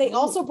 But they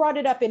also brought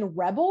it up in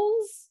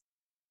Rebels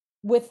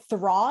with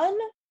Thrawn,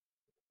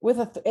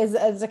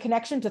 as a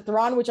connection to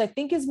Thrawn, which I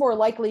think is more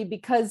likely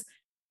because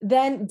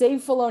then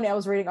Dave Filoni, I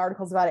was reading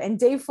articles about it, and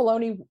Dave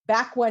Filoni,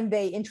 back when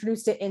they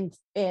introduced it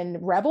in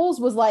Rebels,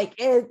 was like,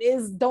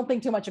 don't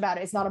think too much about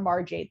it. It's not a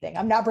Mara Jade thing.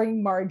 I'm not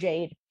bringing Mara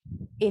Jade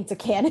into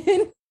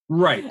canon.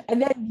 Right. And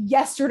then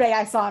yesterday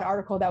I saw an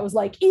article that was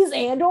like, is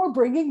Andor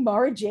bringing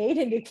Mara Jade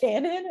into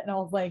canon? And I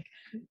was like,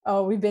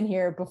 oh, we've been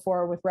here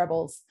before with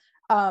Rebels.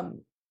 But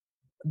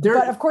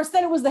of course,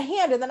 then it was the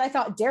hand. And then I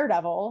thought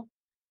Daredevil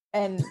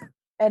and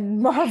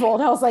Marvel.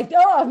 And I was like,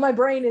 oh, my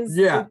brain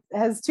it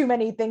has too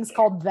many things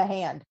called the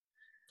hand.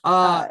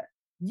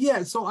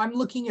 Yeah, so I'm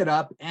looking it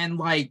up and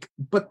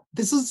but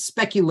this is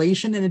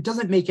speculation and it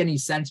doesn't make any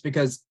sense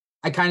because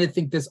I kind of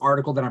think this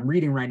article that I'm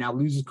reading right now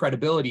loses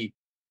credibility.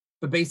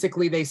 But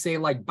basically they say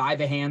by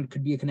the hand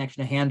could be a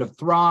connection to Hand of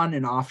Thrawn,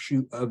 an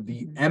offshoot of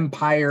the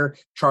Empire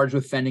charged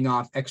with fending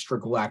off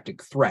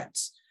extragalactic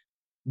threats.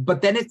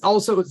 But then it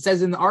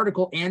says in the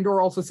article,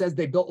 Andor also says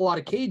they built a lot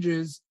of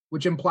cages,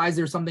 which implies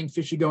there's something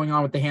fishy going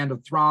on with the Hand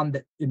of Thrawn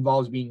that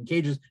involves being in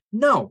cages.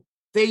 No,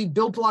 they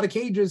built a lot of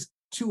cages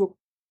to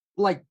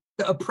the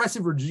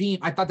oppressive regime.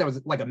 I thought that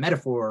was like a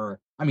metaphor.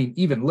 I mean,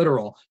 even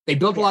literal. They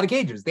built a lot of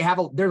cages. There's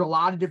a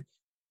lot of different.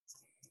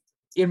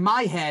 In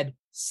my head,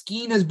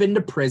 Skeen has been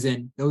to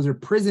prison. Those are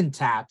prison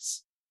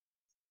tats.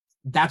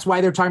 That's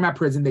why they're talking about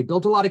prison. They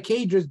built a lot of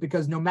cages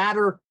because no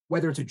matter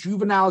whether it's a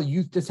juvenile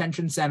youth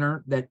detention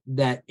center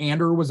that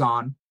Andor was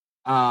on,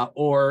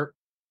 or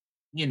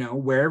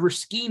wherever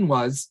Skeen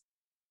was,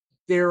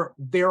 there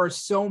are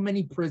so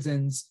many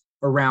prisons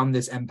around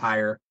this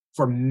empire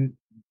for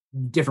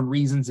different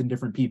reasons and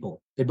different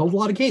people. They built a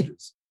lot of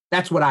cages.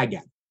 That's what I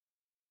get.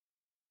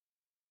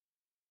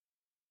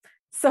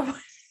 So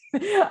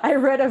I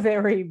read a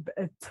very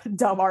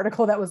dumb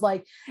article that was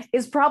like,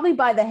 is probably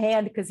by the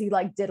hand because he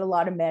did a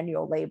lot of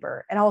manual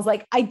labor. And I was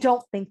like, I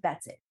don't think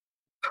that's it.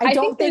 I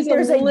don't think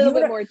there's a little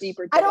bit more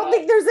deeper. I don't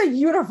think there's a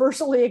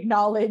universally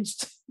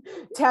acknowledged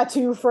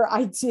tattoo for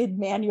I did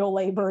manual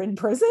labor in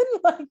prison.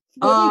 What are you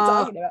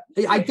talking about?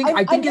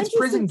 I think it's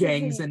prison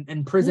gangs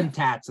and prison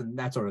tats and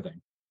that sort of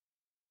thing.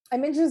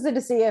 I'm interested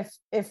to see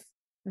if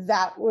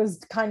that was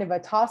kind of a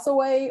toss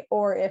away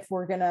or if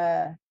we're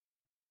gonna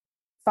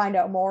find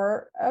out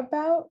more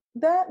about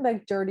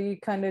that, dirty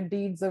kind of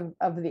deeds of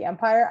the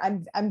Empire.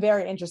 I'm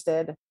very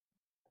interested.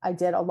 I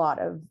did a lot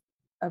of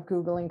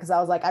Googling because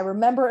I was like, I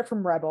remember it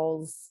from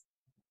Rebels,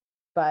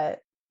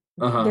 but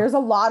there's a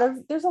lot of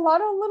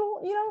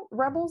little,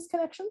 Rebels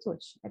connections,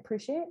 which I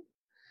appreciate.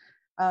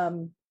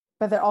 But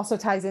that also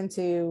ties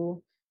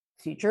into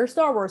future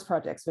Star Wars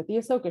projects with the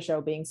Ahsoka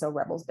show being so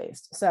Rebels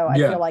based. So I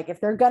feel like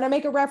if they're gonna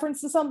make a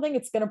reference to something,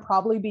 it's gonna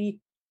probably be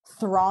more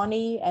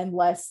Thrawny and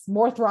less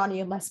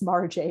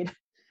Mara Jade.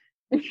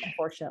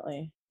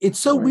 Unfortunately, it's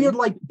so weird.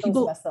 Like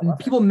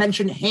people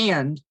mention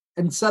hand,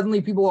 and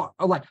suddenly people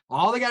are like,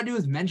 all they gotta do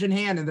is mention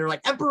hand, and they're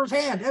like, Emperor's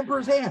hand,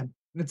 and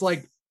it's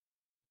like,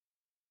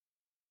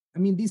 I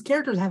mean, these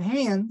characters have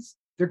hands.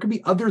 There could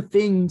be other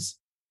things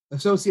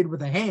associated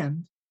with a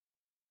hand.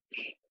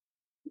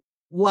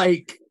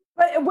 Like,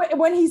 but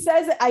when he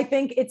says it, I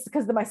think it's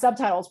because my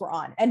subtitles were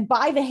on, and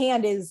by the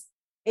hand is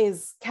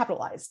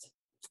capitalized.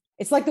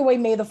 It's like the way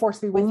 "May the Force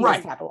be with you"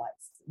 is capitalized.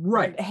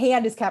 Right.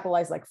 Hand is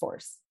capitalized like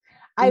force.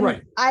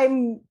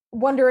 I'm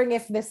wondering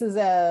if this is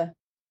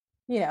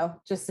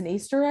just an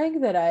Easter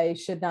egg that I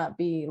should not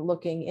be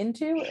looking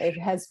into. It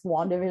has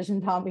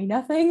WandaVision taught me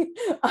nothing.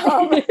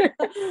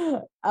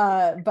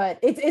 But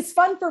it's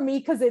fun for me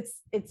because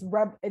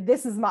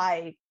this is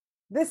my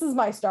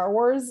Star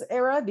Wars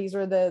era. These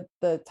are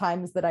the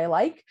times that I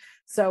like.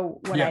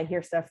 So when I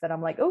hear stuff that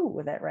I'm like,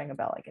 oh, that rang a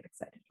bell, I get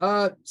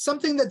excited.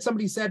 Something that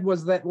somebody said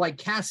was that like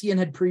Cassian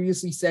had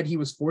previously said he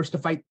was forced to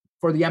fight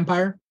for the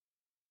Empire.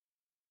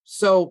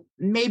 So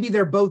maybe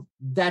they're both,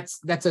 that's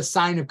a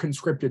sign of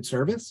conscripted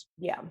service.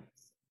 Yeah.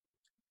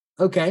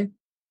 Okay.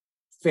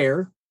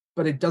 Fair.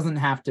 But it doesn't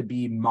have to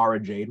be Mara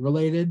Jade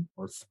related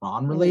or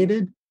Thrawn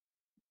related,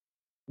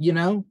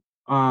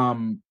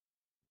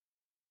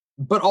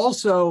 but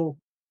also,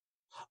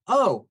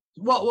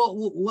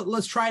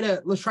 let's try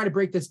to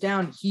break this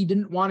down. He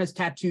didn't want his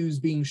tattoos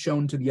being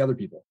shown to the other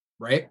people,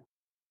 right?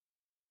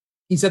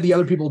 He said the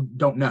other people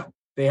don't know.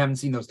 They haven't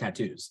seen those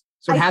tattoos.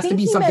 So it has to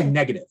be something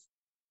negative.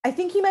 I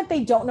think he meant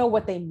they don't know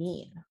what they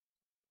mean.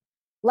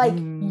 Like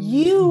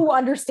you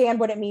understand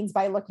what it means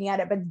by looking at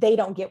it, but they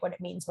don't get what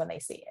it means when they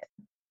see it.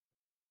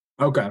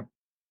 Okay.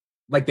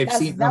 Like that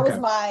was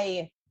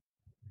my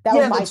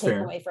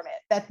takeaway from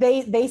it. That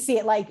they see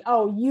it like,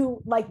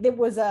 it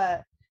was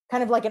a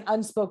kind of like an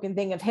unspoken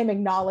thing of him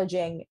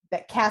acknowledging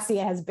that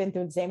Cassian has been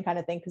through the same kind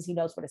of thing because he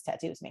knows what his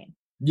tattoos mean.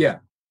 Yeah.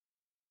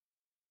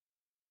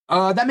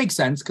 That makes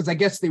sense because I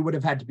guess they would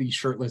have had to be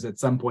shirtless at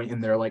some point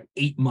in their like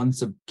 8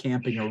 months of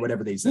camping or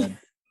whatever they said.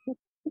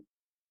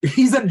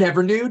 He's a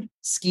never nude.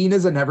 Skeen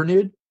is a never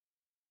nude.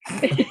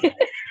 And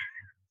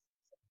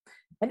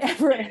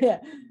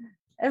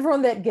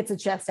everyone that gets a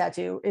chest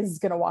tattoo is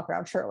going to walk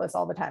around shirtless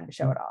all the time to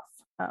show it off.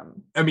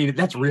 I mean,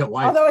 that's real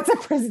life. Although it's a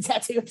prison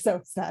tattoo, so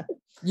it's not.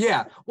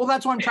 Yeah. Well,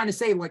 that's what I'm trying to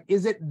say. Like,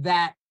 is it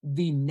that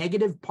the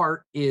negative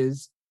part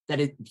is that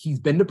he's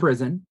been to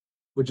prison,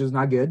 which is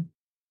not good?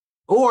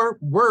 Or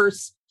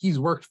worse, he's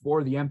worked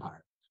for the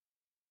Empire.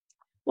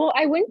 Well,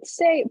 I wouldn't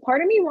say,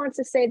 part of me wants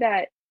to say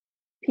that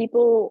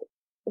people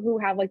who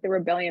have like the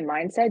rebellion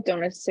mindset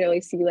don't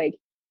necessarily see like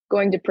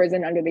going to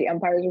prison under the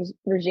Empire's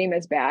regime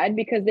as bad,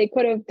 because they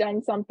could have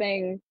done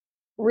something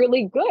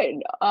really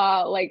good,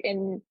 like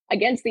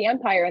against the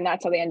Empire, and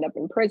that's how they end up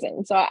in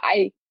prison. So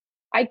I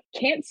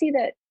can't see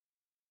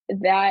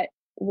that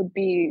would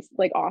be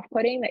like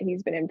off-putting that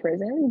he's been in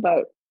prison,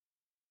 but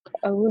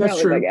who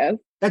knows, I guess.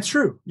 That's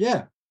true.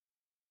 Yeah.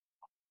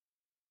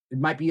 It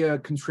might be a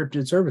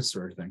conscripted service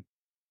sort of thing.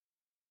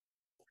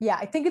 Yeah,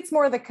 I think it's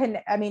more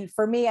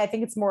for me, I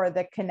think it's more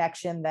the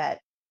connection that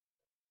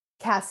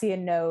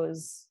Cassian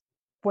knows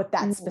what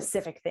that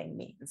specific thing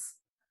means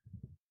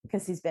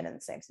because he's been in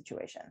the same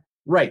situation.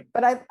 Right.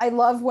 But I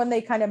love when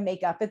they kind of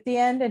make up at the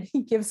end and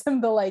he gives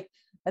him the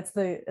that's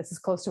as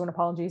close to an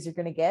apology as you're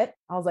going to get.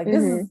 I was like,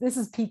 this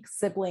is peak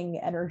sibling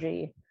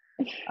energy.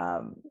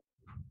 And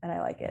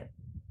I like it.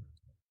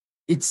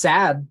 It's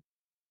sad.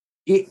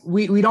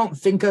 We don't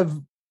think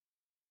of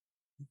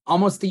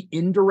almost the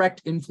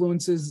indirect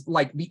influences,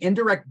 like the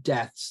indirect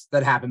deaths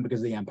that happen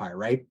because of the Empire,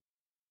 right?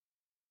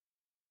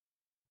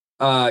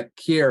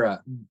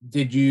 Kiera,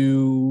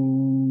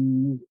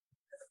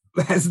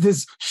 has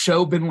this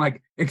show been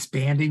like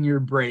expanding your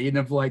brain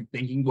of like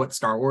thinking what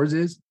Star Wars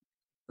is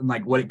and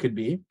like what it could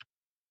be?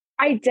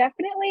 I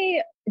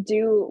definitely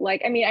do.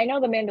 I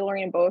know The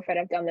Mandalorian and Boba Fett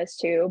have done this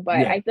too,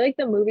 but I feel like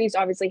the movies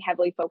obviously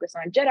heavily focus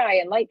on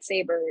Jedi and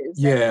lightsabers.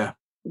 Yeah.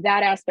 And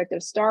that aspect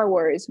of Star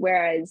Wars.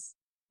 Whereas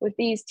with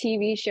these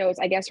TV shows,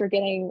 I guess we're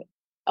getting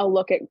a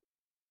look at,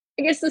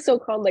 the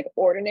so-called like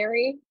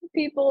ordinary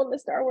people in the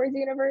Star Wars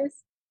universe.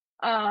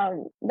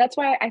 That's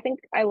why I think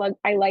I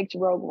liked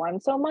Rogue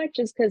One so much,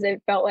 is because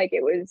it felt like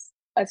it was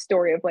a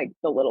story of like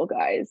the little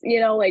guys,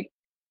 like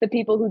the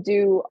people who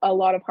do a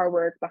lot of hard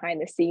work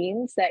behind the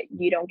scenes that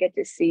you don't get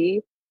to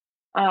see,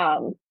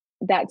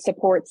 that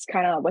supports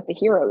kind of what the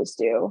heroes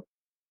do.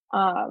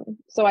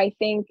 So I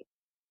think,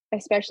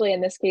 especially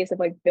in this case of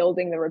like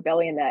building the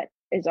rebellion that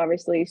is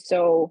obviously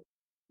so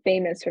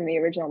famous from the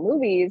original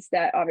movies,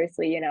 that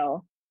obviously,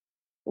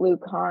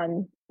 Luke,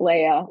 Han,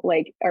 Leia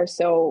are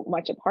so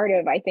much a part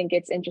of. I think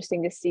it's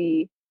interesting to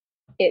see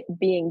it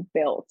being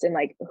built and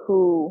like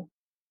who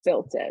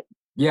built it.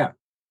 Yeah.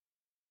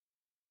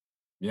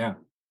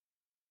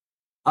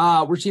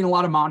 We're seeing a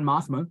lot of Mon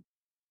Mothma.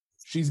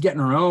 She's getting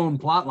her own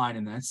plot line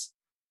in this.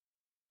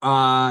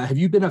 Have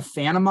you been a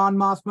fan of Mon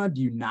Mothma?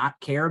 Do you not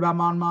care about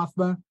Mon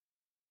Mothma?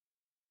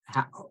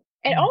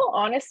 In all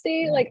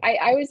honesty, like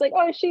I was like,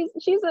 oh, she's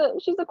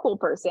a cool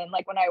person.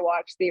 Like when I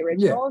watched the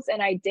originals,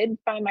 and I did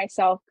find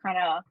myself kind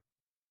of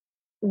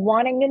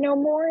wanting to know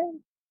more,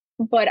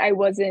 but I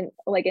wasn't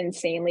like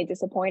insanely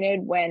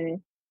disappointed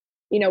when,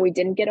 we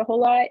didn't get a whole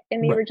lot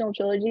in the original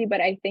trilogy.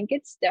 But I think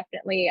it's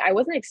definitely, I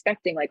wasn't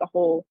expecting like a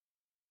whole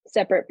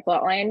separate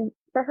plot line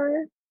for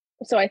her.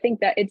 So I think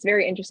that it's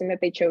very interesting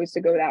that they chose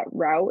to go that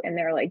route and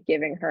they're like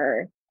giving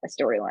her a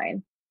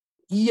storyline.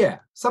 Yeah,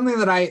 something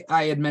that I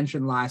had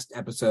mentioned last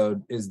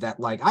episode is that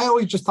like I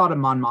always just thought of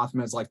Mon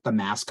Mothma as like the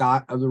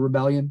mascot of the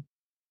rebellion.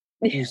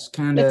 She's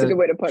kind of, that's a good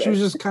way to put it. She was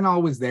just kind of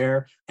always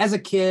there as a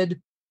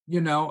kid.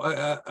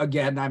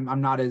 Again,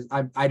 I'm not as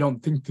I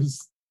don't think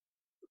this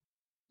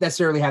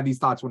necessarily have these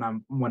thoughts when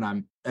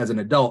I'm as an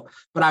adult,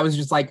 but I was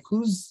just like,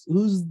 who's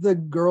the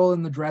girl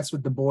in the dress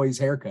with the boy's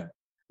haircut?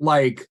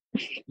 Like,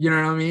 you know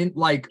what I mean?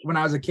 Like when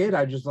I was a kid,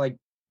 I just like,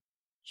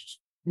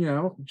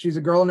 she's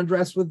a girl in a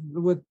dress with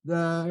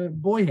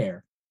boy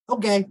hair.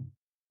 Okay.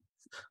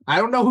 I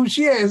don't know who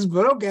she is,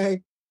 but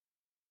okay.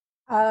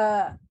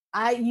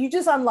 You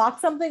just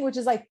unlocked something, which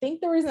is I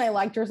think the reason I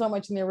liked her so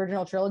much in the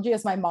original trilogy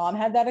is my mom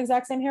had that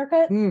exact same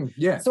haircut.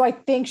 Yeah. So I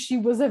think she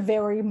was a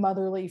very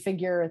motherly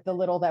figure, the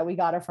little that we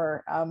got of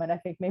her. And I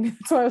think maybe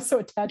that's why I was so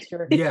attached to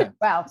her. Yeah.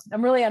 Wow.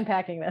 I'm really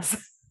unpacking this.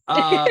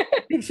 I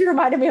think she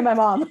reminded me of my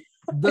mom.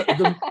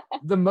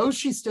 The most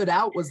she stood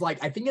out was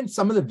like, I think in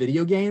some of the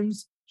video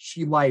games,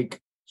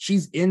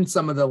 she's in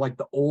some of the like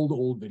the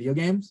old video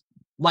games,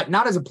 like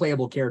not as a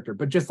playable character,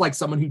 but just like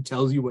someone who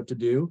tells you what to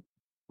do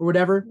or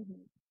whatever. Mm-hmm.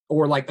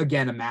 Or like,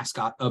 again, a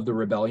mascot of the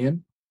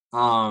rebellion.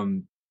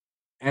 And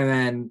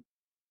then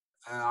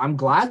I'm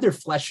glad they're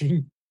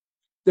fleshing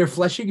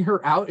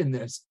her out in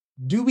this.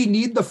 Do we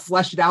need the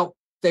fleshed out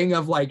thing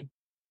of like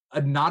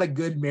not a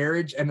good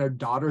marriage and a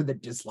daughter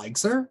that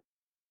dislikes her?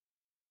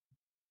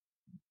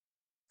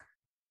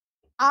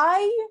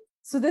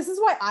 So this is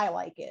why I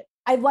like it.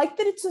 I like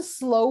that it's a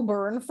slow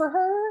burn for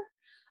her.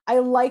 I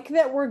like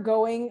that we're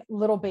going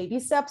little baby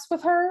steps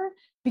with her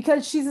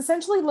because she's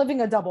essentially living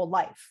a double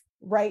life.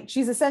 Right?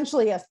 She's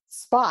essentially a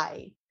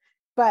spy,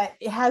 but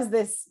it has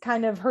this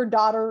kind of, her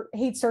daughter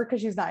hates her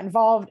because she's not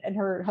involved and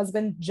her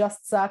husband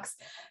just sucks.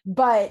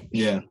 But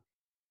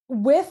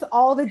with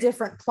all the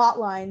different plot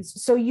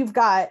lines, so you've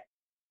got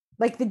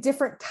like the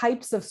different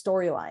types of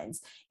storylines.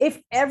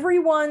 If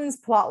everyone's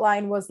plot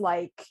line was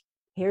like,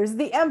 here's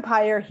the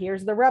Empire,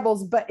 here's the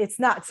rebels, but it's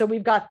not. So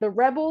we've got the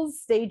rebels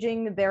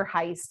staging their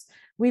heist.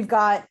 We've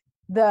got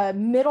the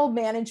middle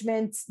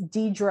management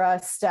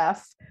Deidre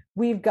stuff.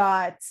 We've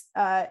got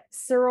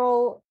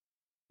Cyril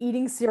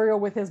eating cereal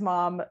with his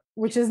mom,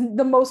 which is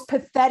the most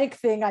pathetic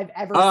thing I've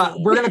ever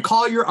seen. We're going to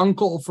call your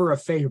uncle for a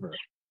favor.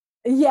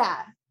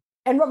 Yeah.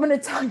 And I'm going to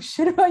talk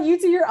shit about you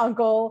to your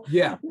uncle.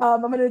 Yeah.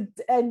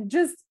 And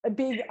just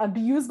being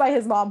abused by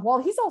his mom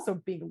while he's also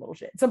being a little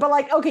shit. So, but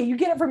like, okay, you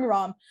get it from your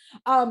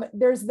mom.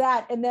 There's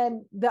that. And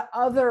then the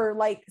other,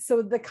 like,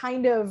 so the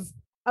kind of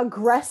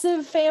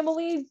aggressive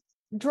family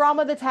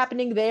drama that's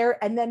happening there,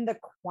 and then the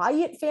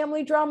quiet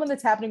family drama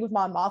that's happening with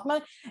Mon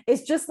Mothma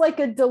is just like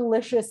a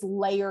delicious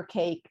layer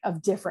cake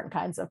of different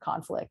kinds of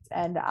conflict.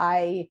 And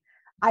I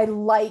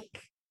like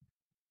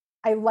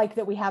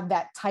that we have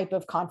that type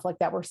of conflict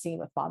that we're seeing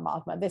with Mon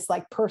Mothma, this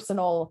like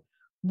personal,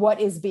 what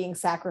is being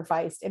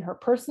sacrificed in her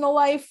personal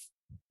life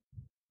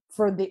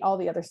for all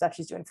the other stuff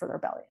she's doing for the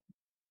rebellion.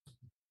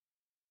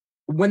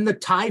 When the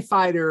TIE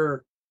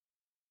fighter,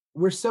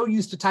 we're so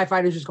used to TIE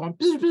fighters just going,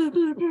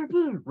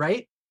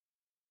 right?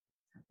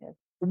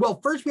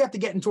 Well, first we have to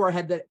get into our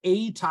head that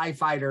a TIE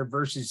fighter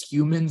versus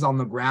humans on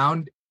the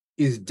ground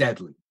is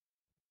deadly.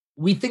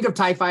 We think of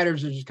TIE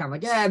fighters as just kind of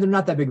like, they're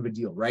not that big of a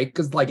deal, right?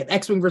 Because like an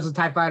X-Wing versus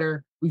TIE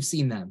fighter, we've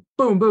seen them.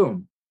 Boom,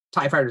 boom,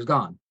 TIE fighter's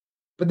gone.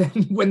 But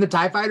then when the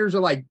TIE fighters are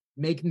like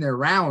making their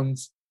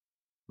rounds,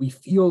 we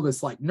feel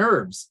this like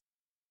nerves.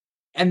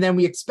 And then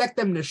we expect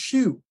them to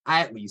shoot,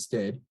 I at least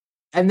did.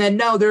 And then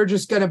no, they're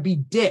just going to be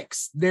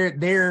dicks. They're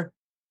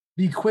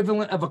the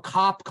equivalent of a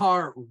cop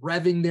car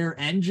revving their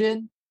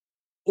engine,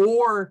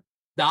 or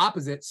the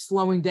opposite,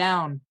 slowing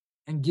down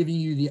and giving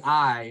you the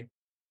eye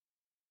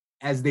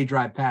as they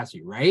drive past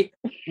you, right?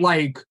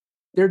 Like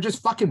they're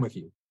just fucking with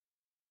you.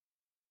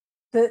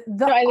 I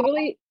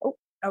literally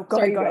go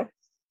ahead.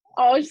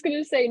 I was just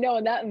gonna say, no,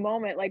 in that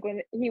moment, like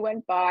when he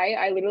went by,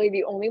 I literally,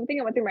 the only thing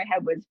that went through my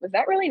head was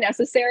that really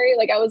necessary?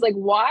 Like I was like,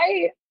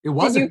 why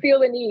did you feel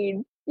the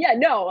need? Yeah,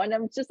 no. And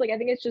I'm just like, I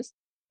think it's just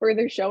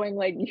further showing,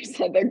 like you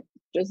said, they're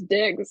just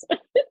digs.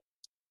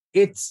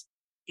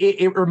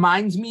 It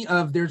reminds me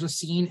of, there's a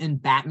scene in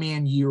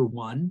Batman Year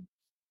One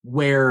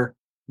where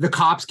the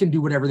cops can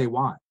do whatever they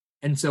want.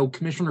 And so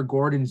Commissioner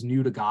Gordon's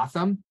new to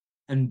Gotham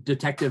and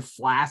Detective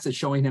Flass is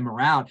showing him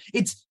around.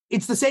 It's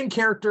the same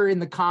character in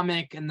the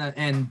comic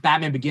and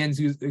Batman Begins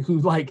who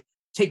like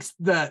takes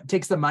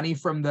the money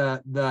from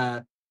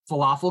the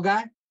falafel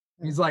guy.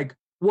 He's like,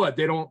 what,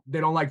 they don't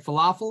like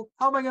falafel?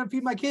 How am I going to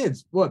feed my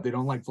kids? What, they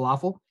don't like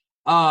falafel?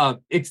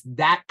 It's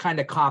that kind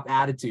of cop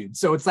attitude.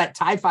 So it's that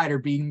TIE fighter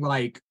being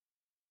like,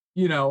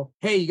 you know,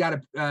 hey, you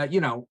got a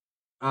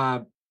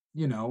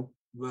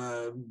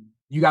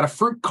you got a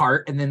fruit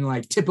cart, and then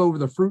like tip over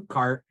the fruit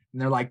cart,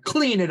 and they're like,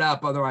 clean it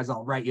up, otherwise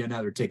I'll write you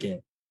another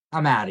ticket.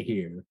 I'm out of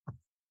here.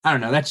 I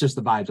don't know. That's just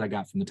the vibes I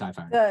got from the TIE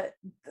fighter.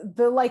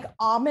 The like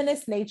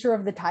ominous nature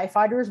of the TIE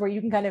fighters, where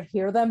you can kind of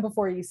hear them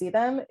before you see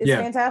them, is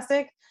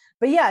fantastic.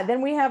 But yeah,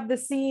 then we have the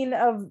scene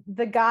of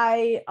the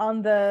guy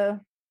on the,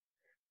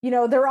 you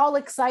know, they're all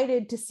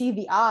excited to see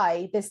the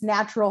eye, this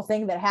natural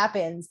thing that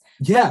happens.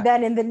 Yeah. But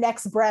then in the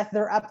next breath,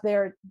 they're up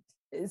there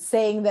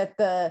saying that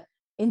the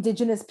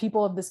indigenous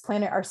people of this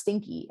planet are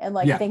stinky. And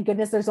like, thank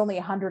goodness there's only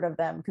 100 of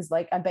them, because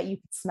like, I bet you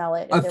could smell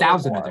it.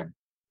 1,000, I think.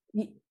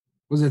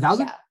 Was it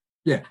 1,000?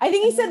 Yeah. I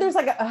think he said there's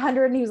like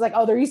 100, and he was like,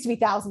 oh, there used to be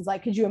thousands.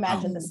 Like, could you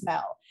imagine the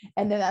smell?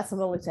 And then that's when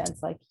the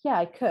lieutenant's like, yeah,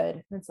 I could.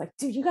 And it's like,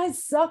 dude, you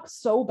guys suck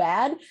so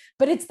bad.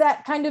 But it's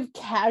that kind of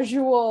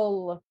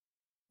casual,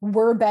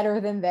 we're better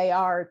than they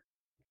are.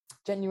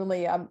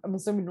 Genuinely, I'm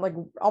assuming like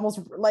almost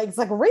like it's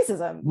like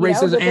racism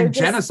and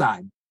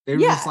genocide. They're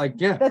just like,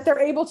 that they're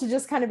able to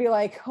just kind of be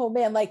like, oh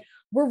man, like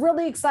we're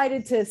really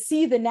excited to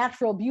see the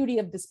natural beauty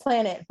of this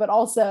planet, but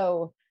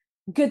also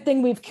good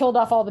thing we've killed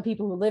off all the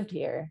people who lived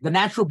here. The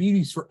natural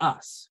beauties for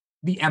us,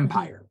 the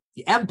Empire.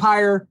 The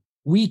Empire,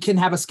 we can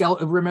have a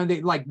skeleton. Remember,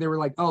 they were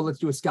like, oh, let's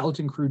do a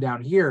skeleton crew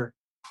down here.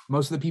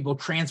 Most of the people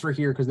transfer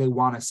here because they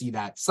want to see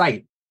that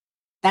site.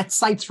 That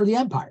site's for the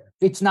Empire.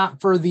 It's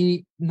not for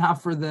the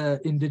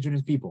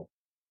indigenous people.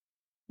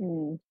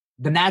 The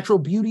natural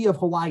beauty of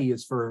Hawaii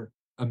is for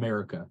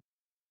America.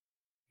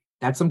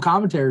 That's some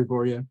commentary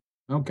for you.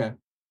 Okay.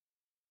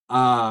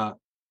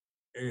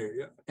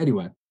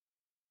 Anyway.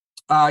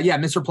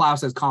 Mr. Plow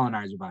says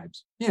colonizer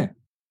vibes. Yeah.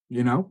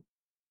 You know?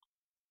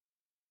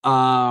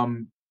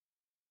 I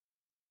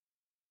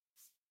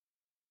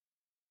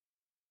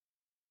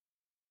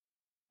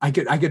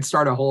could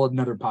start a whole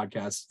another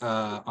podcast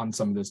on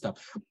some of this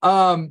stuff.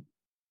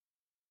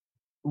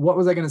 What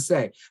was I going to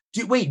say?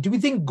 Do we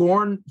think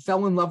Gorn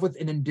fell in love with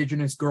an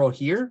indigenous girl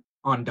here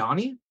on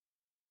Donnie?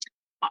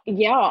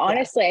 Yeah,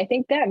 honestly, I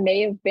think that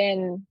may have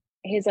been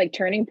his like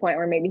turning point,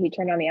 where maybe he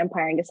turned on the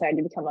Empire and decided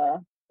to become a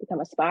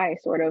spy,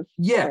 sort of.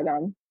 Yeah, for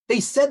them.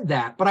 They said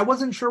that, but I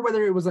wasn't sure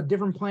whether it was a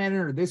different planet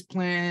or this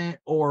planet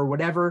or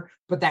whatever.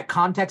 But that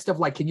context of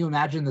like, can you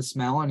imagine the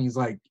smell? And he's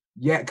like,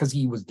 yeah, because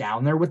he was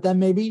down there with them,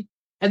 maybe.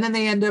 And then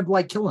they end up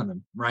like killing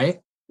him,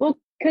 right? Well,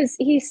 because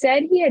he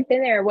said he had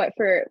been there,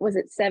 was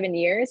it 7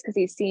 years? Because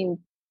he's seen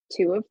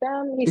 2 of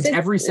them. It's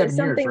every 7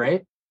 years,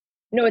 right?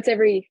 No, it's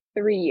every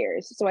 3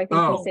 years. So I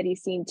think he said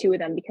he's seen 2 of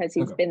them because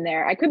he's been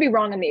there. I could be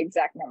wrong on the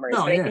exact numbers,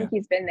 but I think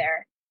he's been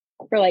there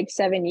for like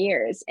 7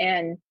 years.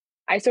 And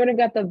I sort of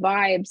got the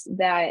vibes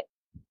that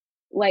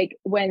like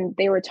when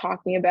they were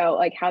talking about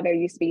like how there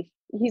used to be,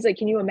 he's like,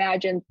 can you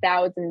imagine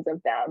thousands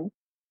of them?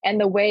 And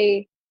the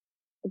way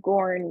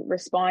Gorn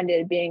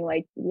responded being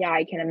like, yeah,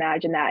 I can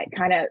imagine that,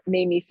 kind of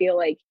made me feel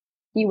like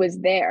he was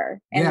there,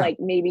 and like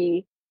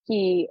maybe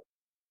he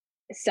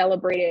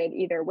celebrated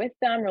either with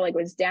them or like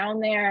was down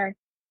there.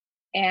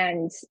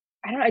 And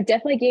I don't know, it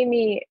definitely gave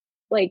me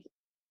like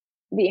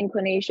the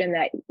inclination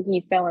that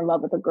he fell in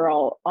love with a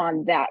girl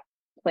on that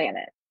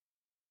planet.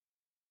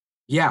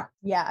 Yeah,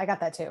 I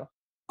got that too.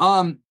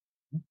 I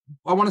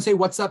want to say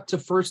what's up to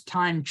first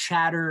time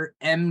chatter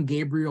M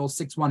Gabriel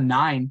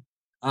 619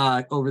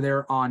 over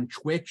there on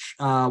Twitch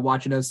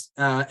watching us.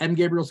 M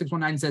Gabriel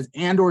 619 says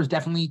Andor is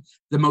definitely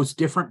the most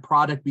different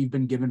product we've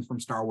been given from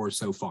Star Wars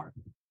so far.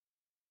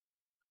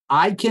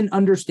 I can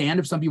understand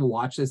if some people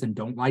watch this and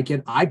don't like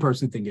it. I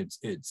personally think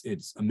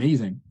it's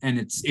amazing, and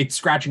it's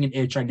scratching an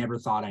itch I never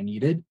thought I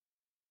needed.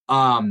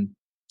 And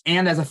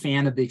as a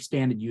fan of the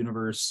expanded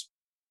universe,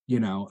 you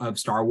know, of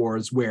Star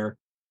Wars, where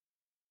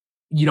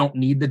you don't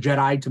need the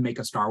Jedi to make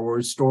a Star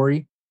Wars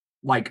story,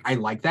 like I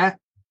like that.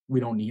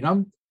 We don't need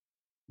them.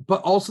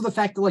 But also the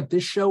fact that like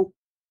this show,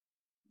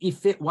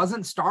 if it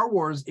wasn't Star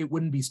Wars, it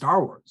wouldn't be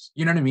Star Wars.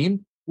 You know what I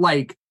mean?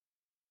 Like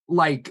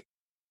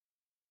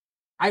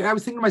I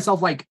was thinking to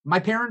myself, like my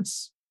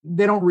parents,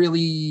 they've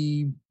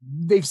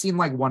seen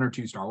like 1 or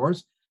 2 Star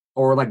Wars,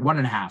 or like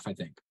 1.5, I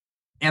think.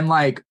 And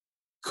like,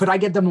 could I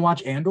get them to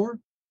watch Andor?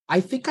 I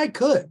think I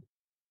could.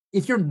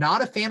 If you're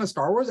not a fan of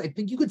Star Wars, I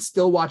think you could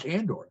still watch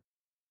Andor.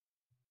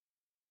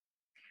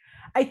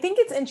 I think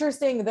it's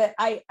interesting that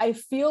I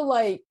feel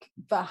like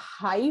the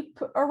hype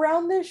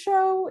around this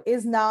show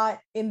is not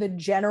in the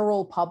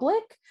general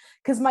public,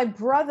 because my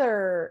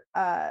brother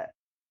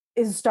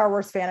is a Star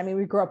Wars fan. I mean,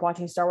 we grew up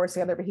watching Star Wars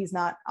together, but he's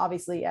not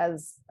obviously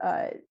as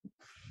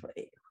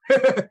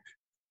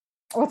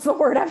what's the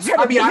word I'm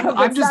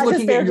just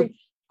looking at you.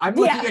 I'm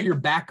looking at your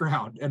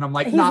background, and I'm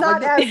like, he's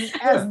not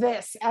like as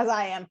this as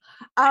I am.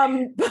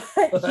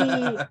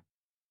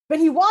 But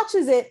he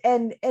watches it,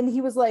 and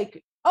he was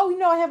like, oh, you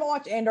know, I haven't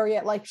watched Andor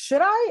yet. Like,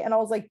 should I? And I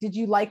was like, did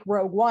you like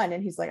Rogue One?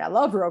 And he's like, I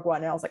love Rogue One.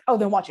 And I was like, oh,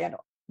 then watch Andor.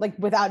 Like,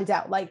 without a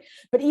doubt. Like,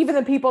 but even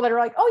the people that are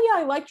like, oh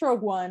yeah, I liked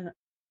Rogue One,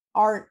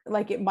 aren't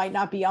like, it might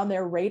not be on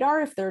their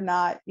radar if they're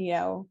not, you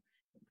know,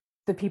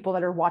 the people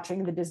that are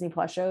watching the Disney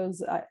Plus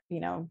shows,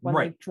 when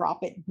Right. they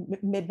drop it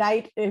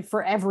midnight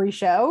for every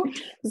show.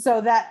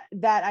 So that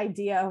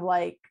idea of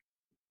like,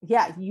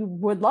 yeah, you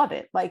would love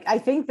it. Like, I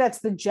think that's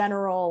the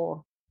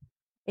general,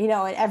 and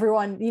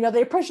everyone,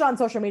 they push it on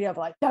social media of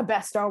like the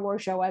best Star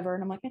Wars show ever.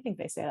 And I'm like, I think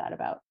they say that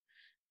about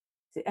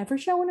every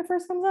show when it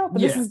first comes out.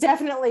 But this is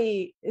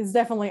definitely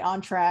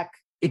on track.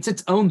 It's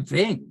its own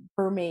thing.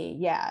 For me,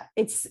 yeah.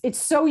 It's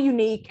so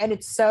unique, and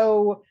it's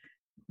so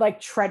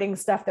like treading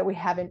stuff that we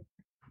haven't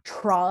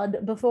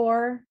trod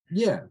before.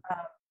 Yeah.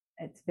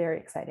 It's very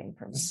exciting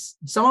for me.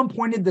 Someone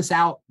pointed this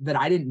out that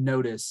I didn't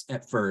notice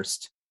at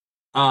first.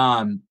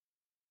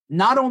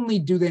 Not only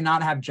do they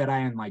not have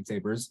Jedi and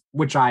lightsabers,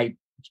 which I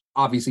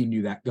obviously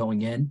knew that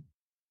going in,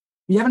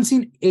 we haven't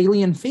seen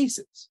alien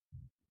faces.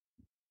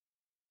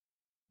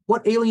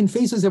 What alien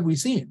faces have we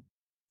seen?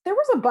 There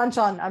was a bunch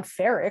on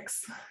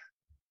Ferrix.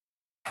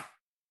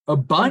 A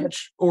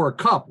bunch or a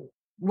couple?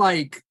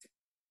 Like,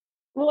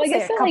 well, I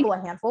guess a couple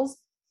of handfuls.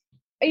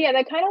 Yeah,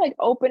 that kind of like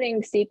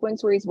opening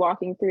sequence where he's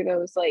walking through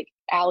those like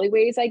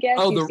alleyways, I guess.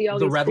 Oh, you see all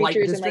the these red light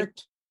creatures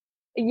district?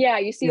 and like, yeah,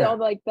 you see all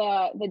like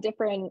the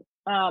different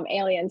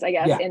aliens, I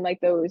guess, in like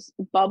those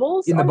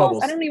bubbles. In the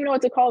bubbles. I don't even know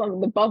what to call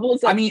them. The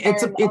bubbles. I mean,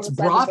 it's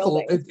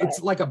brothel. Buildings,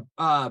 it's like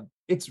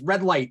it's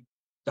red light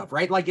stuff,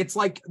 right? Like it's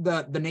like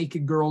the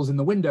naked girls in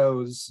the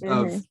windows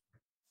of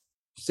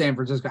San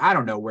Francisco. I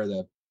don't know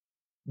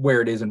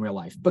where it is in real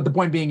life, but the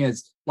point being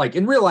is, like,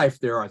 in real life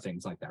there are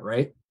things like that,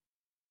 right?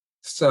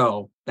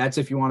 So that's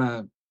if you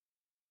want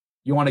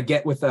to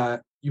get with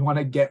a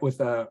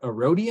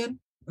Rhodian.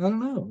 I don't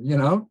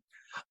know,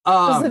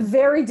 It's a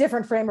very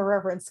different frame of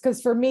reference,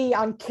 because for me,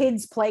 on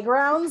kids'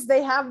 playgrounds,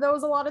 they have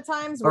those a lot of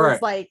times where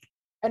it's like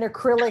an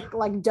acrylic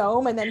like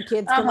dome, and then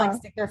kids can like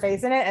stick their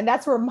face in it, and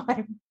that's where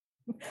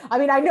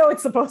I know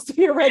it's supposed to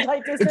be a red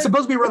light district. It's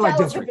supposed to be a red light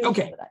district.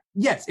 Okay.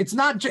 Yes, it's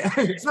not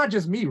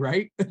just me,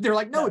 right? They're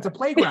like, no, it's a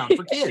playground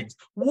for kids.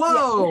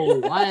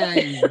 Whoa.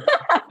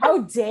 How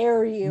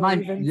dare you?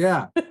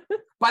 Yeah.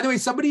 By the way,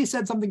 somebody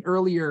said something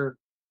earlier.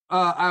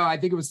 I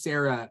think it was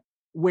Sarah,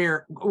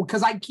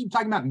 because I keep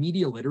talking about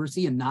media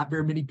literacy, and not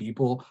very many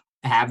people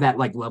have that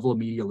like level of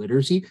media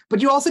literacy,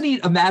 but you also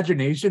need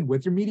imagination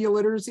with your media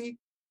literacy.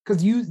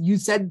 Because you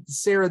said,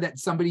 Sarah, that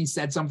somebody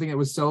said something that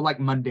was so like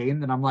mundane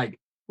that I'm like,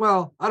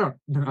 well, I don't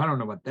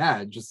know about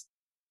that. It just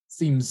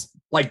seems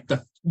like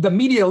the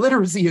media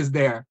literacy is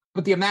there,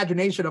 but the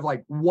imagination of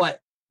like what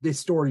this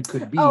story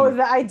could be. Oh,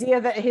 the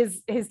idea that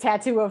his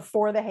tattoo of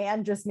for the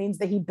hand just means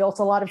that he built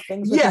a lot of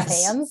things with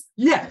his hands.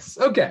 Yes.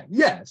 Okay.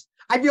 Yes.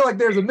 I feel like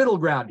there's a middle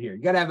ground here.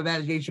 You got to have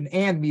imagination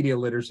and media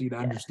literacy to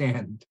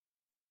understand.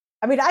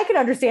 I mean, I can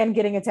understand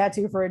getting a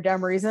tattoo for a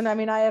dumb reason. I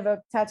mean, I have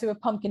a tattoo of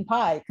pumpkin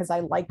pie because I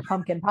like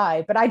pumpkin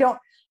pie, but I don't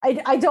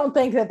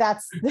think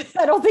that's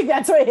I don't think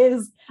that's what I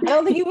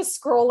don't think he was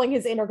scrolling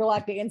his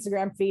intergalactic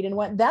Instagram feed and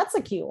went, that's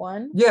a cute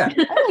one. Yeah.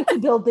 I like to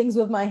build things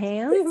with my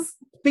hands.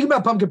 Speaking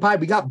about pumpkin pie,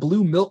 we got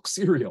blue milk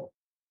cereal.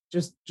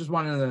 Just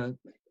wanted to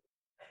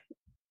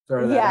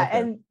throw that out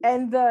there.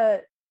 and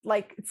the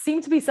like, it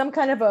seemed to be some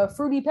kind of a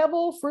fruity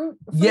pebble fruit.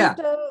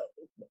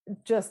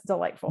 Just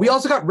delightful. We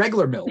also got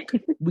regular milk.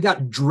 We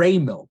got Dre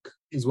milk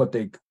is what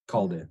they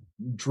called it.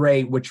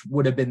 Dre, which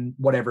would have been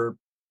whatever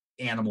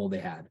animal they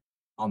had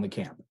on the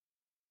camp.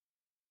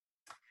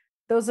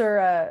 Those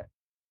are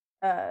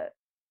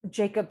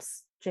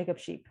Jacob's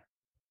sheep.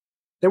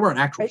 They weren't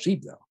actual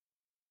sheep though.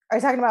 Are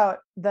you talking about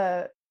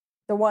the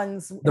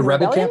ones the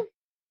rebel camp?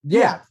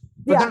 Yeah.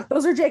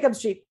 Those are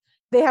Jacob's sheep.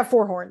 They have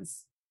 4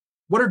 horns.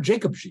 What are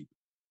Jacob's sheep?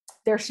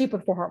 They're sheep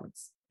with 4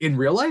 horns. In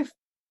real life?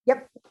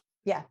 Yep.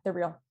 Yeah, they're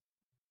real.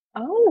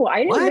 Oh,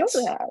 I didn't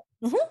know that.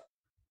 Mm-hmm.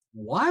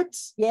 What?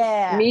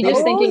 Yeah. Me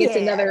just thinking it's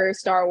another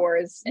Star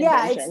Wars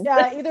invention.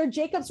 Yeah, it's either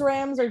Jacob's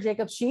rams or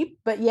Jacob's sheep,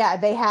 but yeah,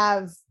 they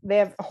have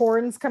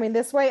horns coming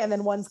this way and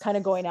then one's kind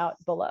of going out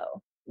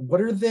below.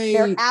 What are they?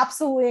 They're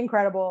absolutely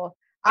incredible.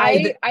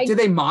 Did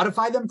they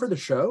modify them for the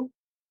show?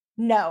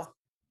 No.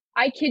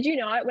 I kid you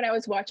not, when I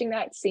was watching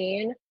that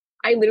scene,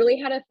 I literally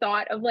had a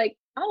thought of like,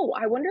 oh,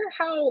 I wonder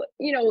how,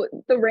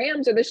 the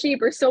rams or the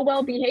sheep are so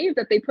well behaved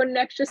that they put an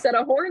extra set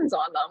of horns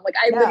on them. Like,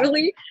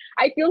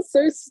 I feel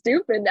so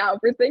stupid now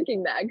for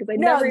thinking that, because I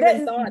never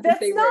even thought that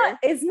they were.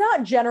 It's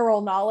not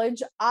general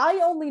knowledge. I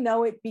only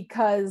know it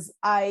because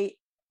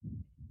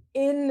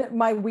in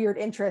my weird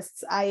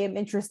interests, I am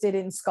interested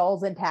in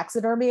skulls and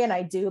taxidermy, and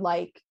I do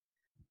like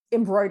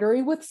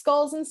embroidery with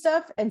skulls and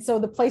stuff. And so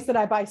the place that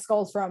I buy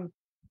skulls from,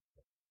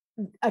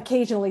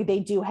 occasionally they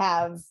do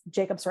have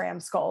Jacob's ram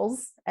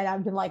skulls, and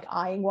I've been like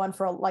eyeing one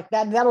for like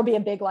that'll be a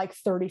big like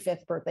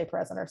 35th birthday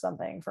present or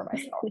something for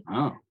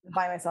myself.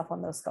 Buy myself one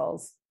of those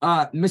skulls.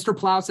 Mr.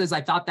 Plow says,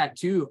 I thought that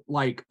too,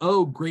 like,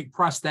 oh, great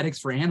prosthetics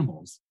for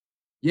animals.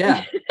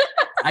 Yeah.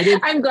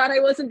 I'm glad I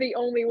wasn't the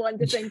only one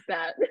to think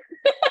that.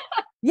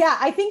 Yeah,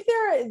 I think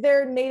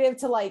they're native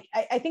to like,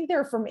 I think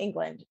they're from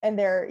England, and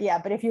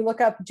but if you look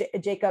up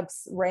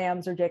Jacob's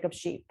rams or Jacob's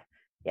sheep,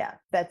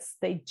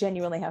 they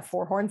genuinely have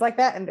 4 horns like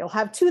that, and they'll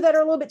have 2 that are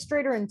a little bit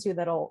straighter and 2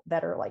 that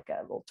are like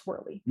a little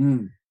twirly.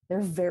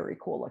 They're very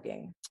cool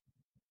looking.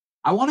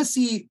 I want to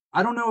see,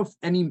 I don't know if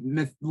any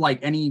myth, like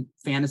any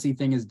fantasy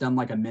thing has done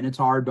like a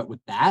Minotaur, but with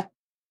that.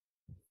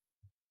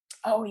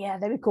 Oh yeah,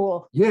 that'd be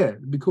cool. Yeah,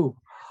 it'd be cool.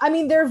 I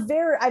mean,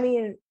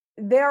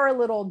 they're a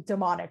little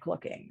demonic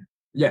looking.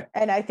 Yeah.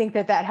 And I think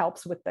that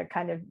helps with the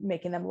kind of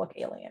making them look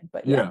alien.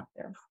 But yeah.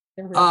 They're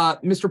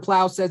Mr.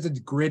 Plow says it's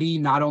gritty,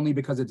 not only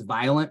because it's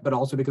violent, but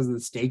also because of the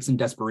stakes and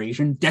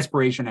desperation.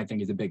 Desperation, I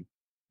think, is a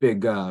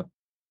big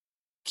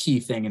key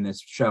thing in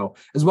this show,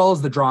 as well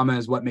as the drama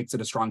is what makes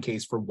it a strong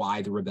case for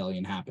why the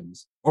rebellion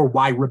happens, or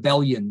why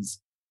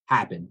rebellions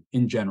happen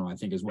in general, I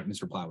think is what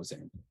Mr. Plow was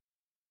saying.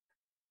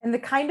 And the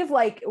kind of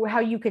like how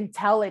you can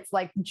tell it's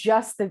like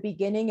just the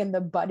beginning and the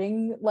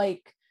budding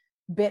like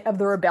bit of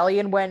the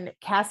rebellion when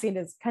Cassian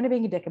is kind of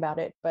being a dick about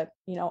it, but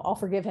you know, I'll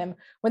forgive him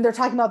when they're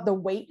talking about the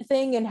weight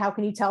thing and how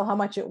can you tell how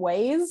much it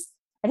weighs?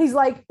 And he's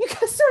like, you don't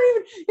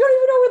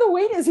even know where the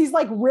weight is. He's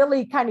like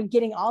really kind of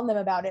getting on them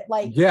about it.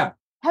 Like, yeah.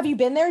 Have you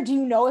been there? Do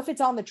you know if it's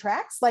on the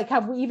tracks? Like,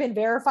 have we even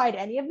verified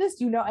any of this?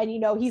 Do you know? And, you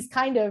know, he's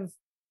kind of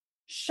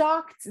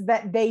shocked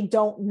that they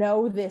don't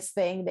know this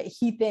thing that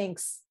he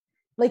thinks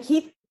like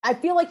I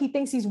feel like he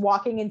thinks he's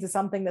walking into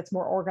something that's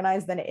more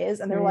organized than it is.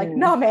 And they're like,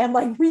 no, man,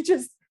 like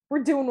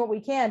we're doing what we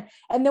can.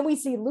 And then we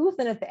see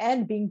Luthen at the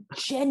end being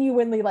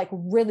genuinely like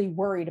really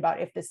worried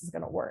about if this is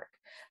going to work.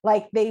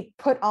 Like they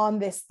put on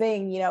this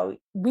thing, you know,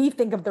 we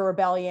think of the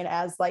rebellion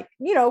as like,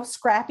 you know,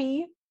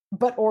 scrappy,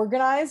 but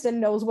organized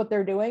and knows what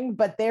they're doing.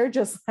 But they're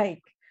just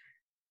like,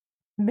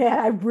 man,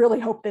 I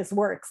really hope this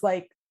works.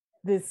 Like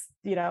this,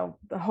 you know,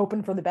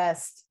 hoping for the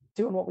best,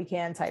 doing what we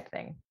can type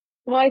thing.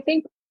 Well, I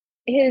think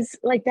his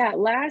like that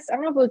last, I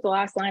don't know if it was the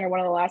last line or one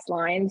of the last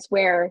lines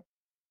where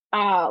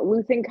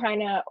Luthen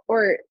kind of,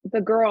 or the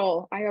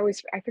girl, I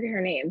forget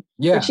her name.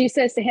 Yeah. But she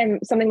says to him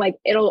something like,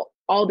 it'll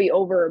all be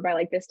over by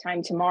like this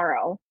time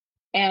tomorrow.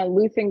 And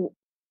Luthen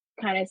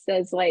kind of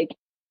says like,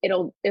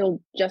 it'll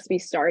just be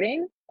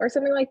starting or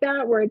something like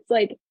that, where it's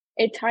like,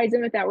 it ties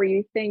in with that, where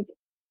you think,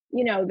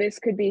 you know, this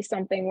could be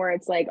something where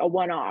it's like a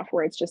one-off,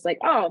 where it's just like,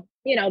 oh,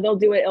 you know, they'll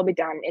do it, it'll be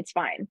done, it's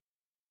fine.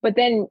 But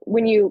then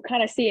when you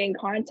kind of see it in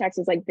context,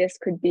 it's like, this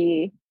could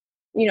be,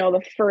 you know,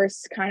 the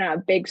first kind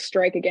of big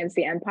strike against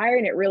the Empire.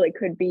 And it really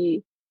could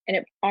be, and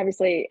it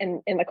obviously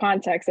in the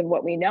context of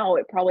what we know,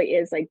 it probably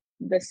is like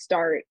the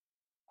start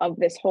of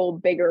this whole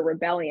bigger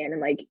rebellion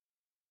and like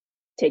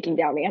taking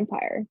down the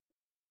Empire.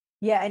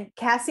 Yeah. And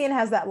Cassian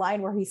has that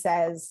line where he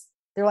says,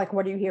 they're like,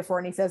 what are you here for?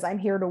 And he says, I'm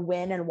here to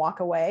win and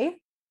walk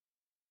away.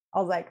 I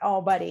was like,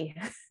 oh, buddy.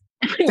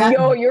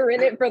 Yo, you're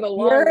in it for the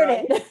long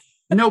run.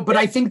 No, but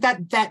I think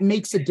that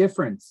makes a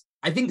difference.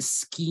 I think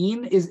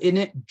Skeen is in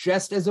it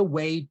just as a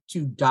way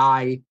to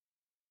die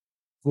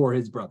for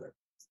his brother.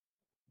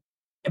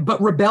 But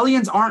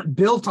rebellions aren't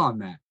built on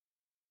that.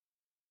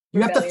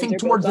 You have to think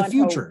towards the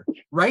future,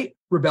 right?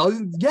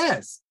 Rebellion,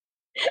 yes.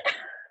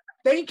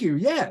 Thank you.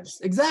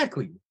 Yes,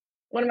 exactly.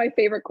 One of my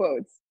favorite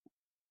quotes.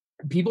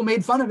 People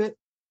made fun of it.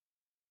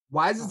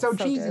 Why is it so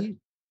cheesy? Good.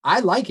 I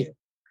like it.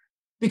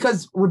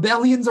 Because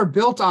rebellions are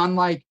built on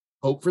like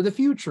hope for the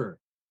future.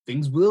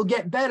 Things will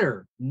get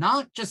better,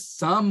 not just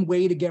some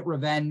way to get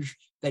revenge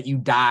that you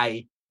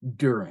die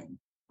during,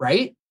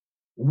 right?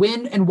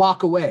 Win and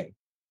walk away.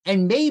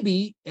 And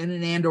maybe in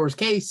an Andor's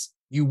case,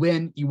 you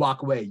win, you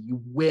walk away. You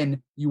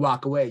win, you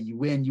walk away. You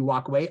win, you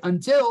walk away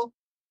until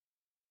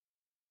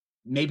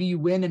maybe you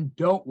win and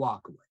don't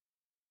walk away.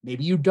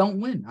 Maybe you don't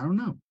win. I don't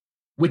know.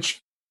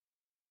 Which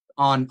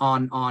on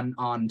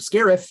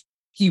Scarif,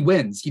 he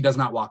wins. He does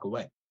not walk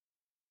away.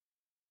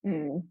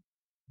 Mm.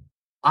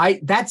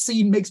 That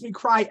scene makes me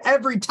cry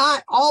every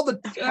time, all the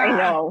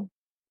time.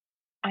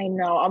 I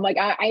know. I'm like,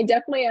 I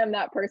definitely am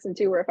that person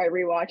too, where if I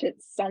rewatch it,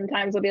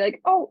 sometimes I'll be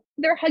like, oh,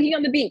 they're hugging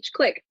on the beach.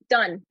 Click,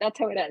 done. That's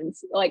how it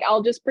ends. Like,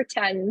 I'll just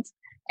pretend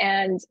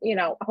and, you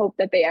know, hope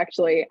that they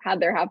actually had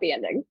their happy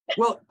ending.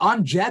 Well,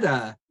 on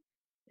Jeddah,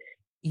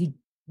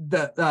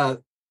 the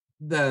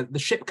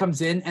ship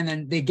comes in and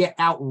then they get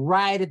out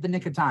right at the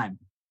nick of time.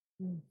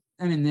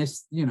 And in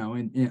this, you know,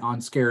 on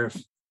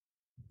Scarif,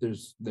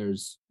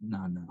 there's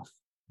not enough.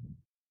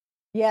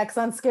 Yeah, because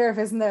on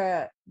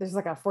Scarif, there's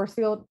like a force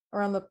field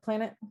around the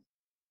planet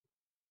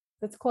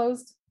that's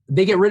closed?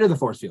 They get rid of the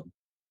force field.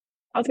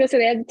 I was gonna say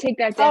they had to take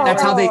that down.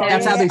 That's how they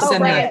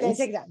send it. They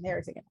take that.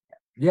 They're taking it.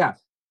 Yeah,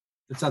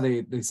 that's how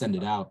they send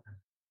it out.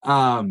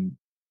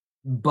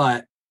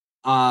 But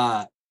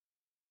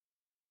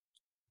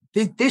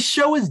this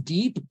show is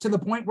deep to the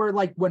point where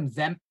like when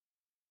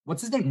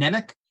what's his name,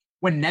 Nemec?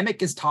 When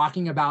Nemec is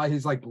talking about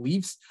his like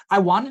beliefs, I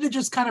wanted to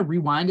just kind of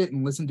rewind it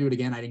and listen to it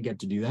again. I didn't get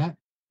to do that,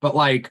 but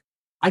like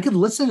I could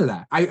listen to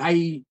that.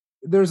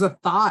 There's a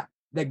thought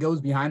that goes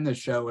behind this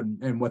show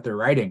and what they're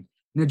writing,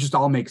 and it just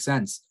all makes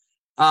sense.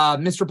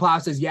 Mr. Plow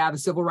says, yeah, the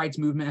civil rights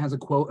movement has a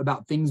quote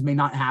about things may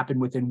not happen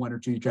within 1 or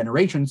 2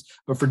 generations,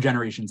 but for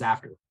generations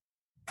after.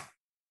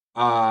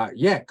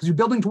 Yeah, because you're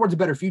building towards a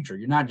better future.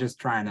 You're not just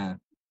trying to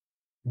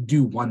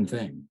do one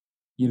thing,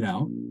 you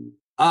know.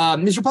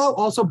 Mr. Plow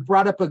also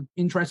brought up an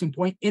interesting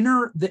point.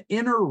 The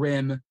inner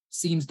rim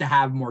seems to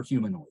have more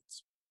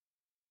humanoids.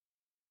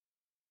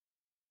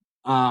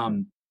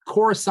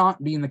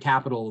 Coruscant being the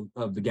capital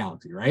of the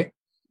galaxy, right?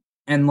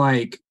 And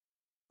like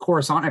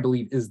Coruscant, I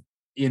believe, is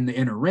in the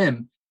Inner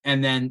Rim,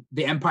 and then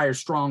the Empire's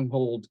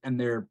stronghold,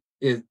 and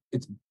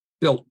it's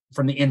built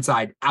from the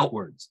inside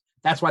outwards.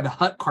 That's why the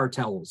Hutt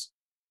cartels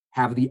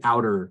have the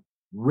Outer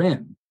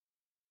Rim.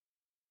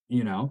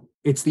 You know,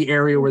 it's the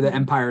area where the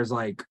Empire is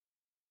like,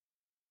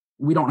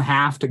 we don't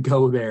have to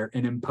go there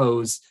and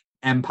impose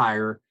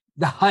empire.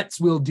 The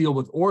Hutts will deal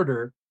with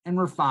order, and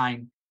we're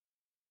fine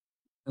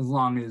as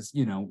long as,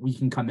 you know, we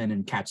can come in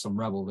and catch some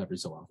rebels every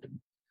so often.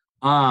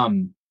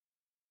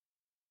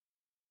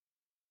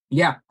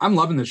 Yeah, I'm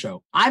loving the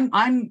show.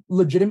 I'm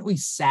legitimately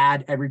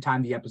sad every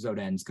time the episode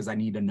ends because I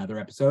need another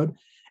episode.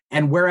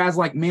 And whereas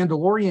like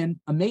Mandalorian,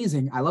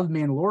 amazing, I love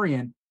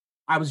Mandalorian,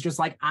 I was just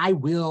like, I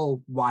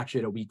will watch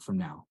it a week from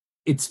now.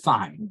 It's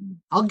fine.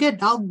 I'll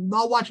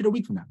watch it a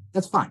week from now.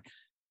 That's fine.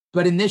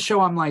 But in this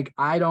show, I'm like,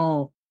 I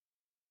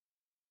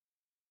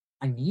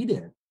need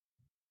it.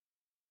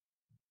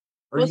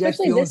 Well,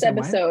 especially this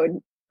episode.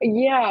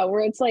 Yeah,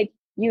 where it's like,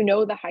 you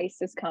know, the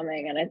heist is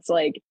coming and it's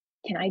like,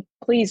 can I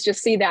please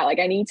just see that? Like,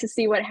 I need to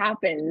see what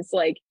happens.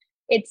 Like,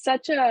 it's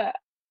such I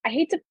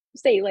hate to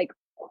say like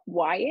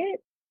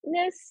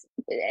quietness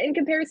in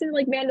comparison to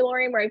like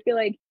Mandalorian, where I feel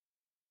like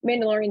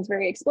Mandalorian's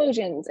very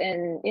explosions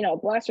and, you know,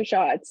 blaster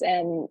shots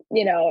and,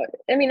 you know,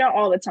 I mean, not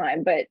all the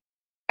time, but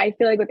I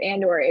feel like with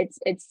Andor, it's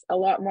a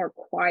lot more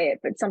quiet,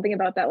 but something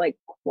about that like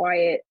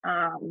quiet,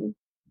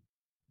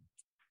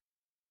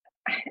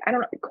 I don't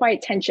know,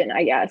 quiet tension,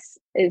 I guess,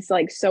 is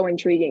like so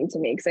intriguing to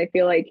me because I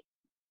feel like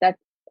that,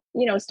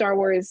 you know, Star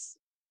Wars,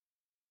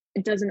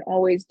 it doesn't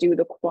always do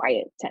the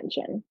quiet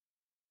tension.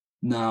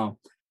 No,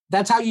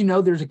 that's how you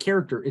know there's a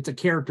character. It's a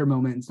character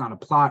moment. It's not a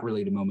plot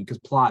related moment because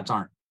plots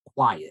aren't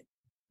quiet,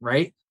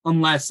 right?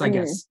 Unless I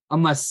guess, I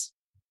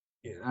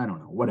don't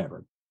know,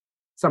 whatever.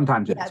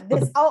 Sometimes it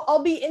is.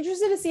 I'll be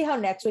interested to see how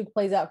next week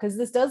plays out because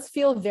this does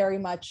feel very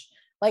much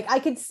like I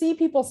could see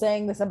people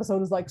saying this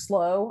episode is like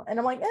slow, and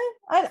I'm like,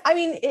 I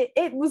mean,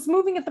 it was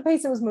moving at the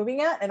pace it was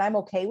moving at, and I'm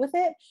okay with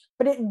it.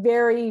 But it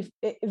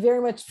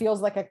very much feels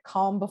like a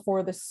calm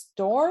before the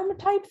storm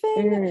type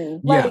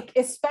thing. Like,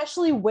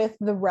 especially with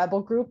the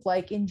rebel group,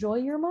 like enjoy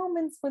your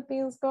moments with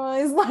these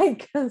guys,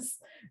 like because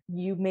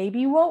you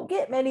maybe won't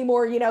get many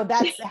more. You know,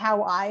 that's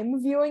how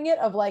I'm viewing it.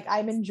 Of like,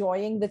 I'm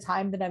enjoying the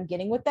time that I'm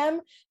getting with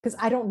them because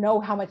I don't know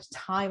how much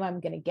time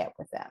I'm going to get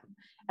with them.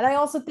 And I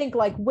also think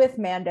like with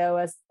Mando,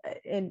 as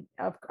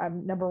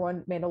I'm number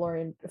one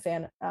Mandalorian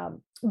fan,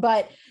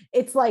 but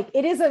it's like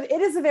it is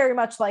a very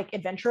much like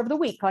adventure of the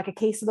week, like a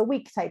case of the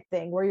week type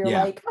thing, where you're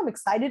like, I'm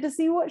excited to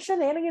see what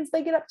shenanigans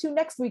they get up to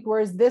next week.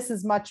 Whereas this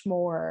is much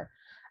more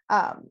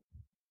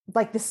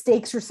like the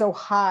stakes are so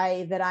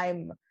high that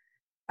I'm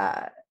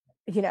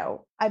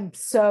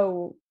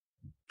so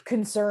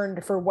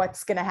concerned for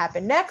what's going to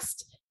happen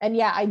next. And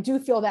yeah, I do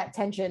feel that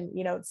tension,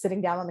 you know,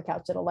 sitting down on the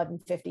couch at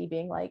 11:50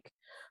 being like,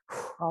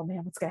 oh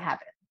man, what's gonna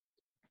happen?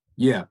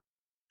 Yeah.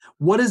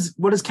 What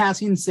does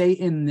Cassian say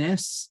in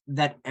this,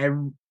 that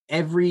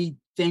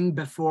everything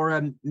before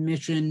a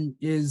mission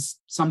is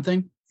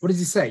something? What does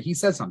he say? He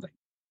says something.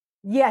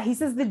 Yeah, he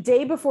says the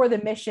day before the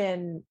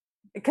mission,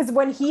 because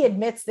when he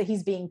admits that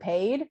he's being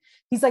paid,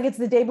 he's like, it's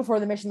the day before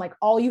the mission, like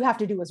all you have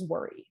to do is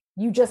worry.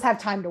 You just have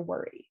time to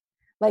worry.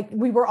 Like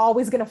we were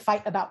always gonna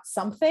fight about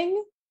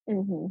something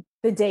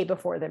the day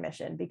before the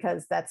mission,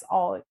 because that's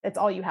all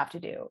you have to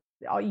do.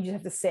 You just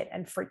have to sit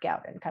and freak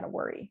out and kind of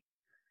worry.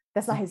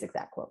 That's not his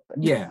exact quote,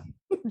 but yeah,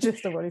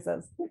 just what he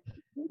says.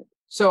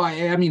 So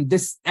I mean,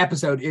 this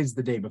episode is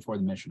the day before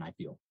the mission. I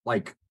feel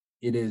like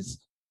it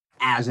is,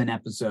 as an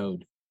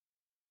episode,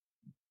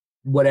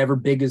 whatever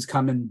big is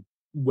coming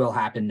will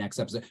happen next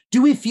episode.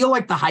 Do we feel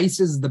like the heist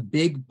is the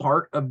big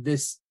part of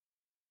this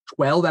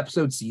 12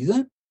 episode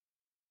season?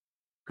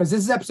 Because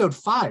this is episode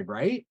 5,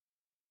 right?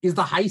 Is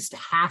the heist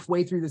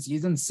halfway through the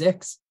season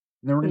 6?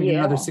 And then we're going to get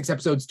another 6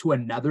 episodes to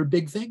another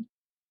big thing?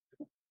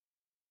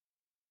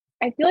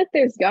 I feel like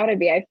there's got to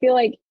be. I feel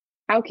like,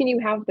 how can you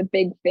have the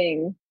big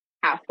thing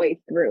halfway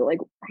through? Like,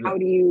 how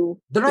do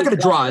you... They're not going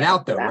to draw it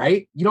out, though,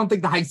 right? You don't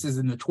think the heist is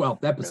in the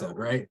 12th episode,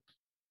 right?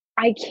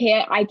 I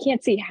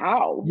can't see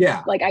how.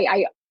 Yeah. Like,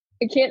 I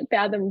can't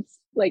fathom,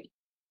 like,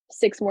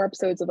 6 more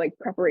episodes of, like,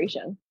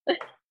 preparation.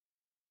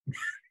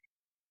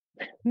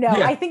 No,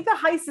 I think the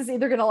heist is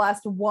either going to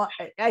last one.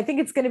 I think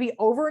it's going to be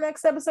over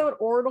next episode,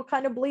 or it'll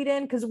kind of bleed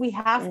in because we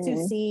have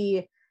to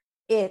see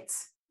it.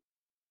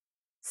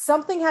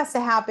 Something has to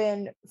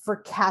happen for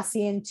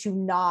Cassian to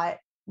not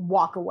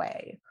walk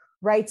away,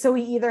 right? So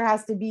he either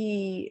has to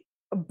be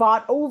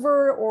bought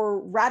over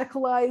or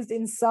radicalized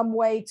in some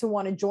way to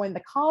want to join the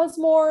cause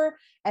more,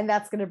 and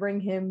that's going to bring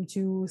him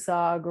to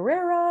Saw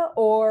Gerrera,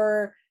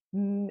 or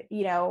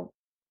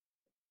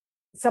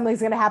something's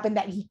going to happen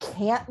that he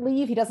can't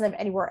leave. He doesn't have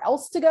anywhere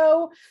else to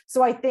go.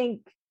 So I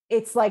think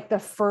it's like the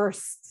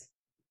first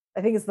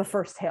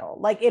hill.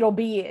 Like it'll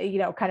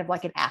be, kind of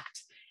like an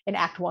act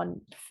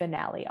 1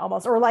 finale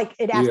almost, or like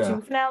an act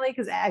 2 finale.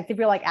 Cause I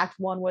feel like act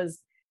 1 was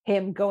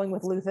him going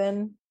with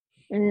Luthen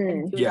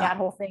and doing that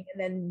whole thing. And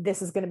then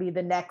this is going to be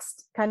the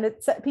next kind of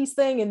set piece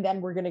thing. And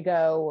then we're going to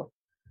go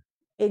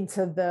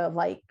into the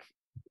like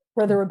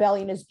where the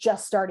rebellion is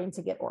just starting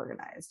to get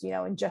organized, you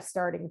know, and just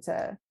starting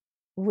to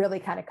really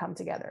kind of come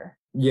together.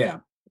 Yeah.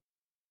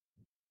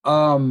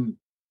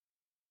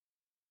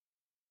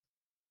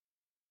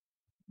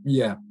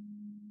 Yeah.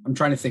 I'm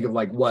trying to think of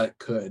like what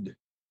could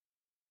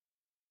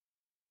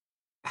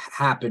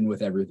happen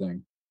with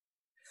everything.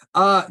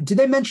 Did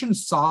they mention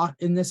Saw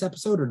in this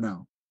episode or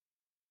no?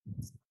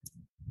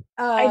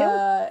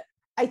 I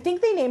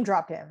think they name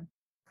dropped him.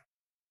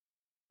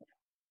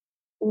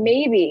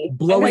 Maybe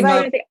blowing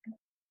up.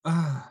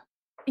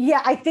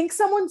 Yeah, I think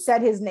someone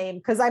said his name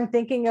because I'm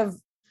thinking of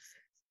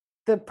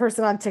the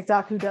person on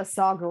TikTok who does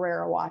Saw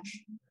Gerrera Watch,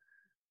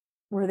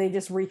 where they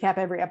just recap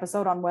every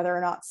episode on whether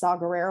or not Saw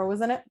Gerrera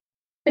was in it.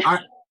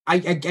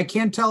 I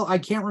can't tell. I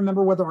can't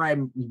remember whether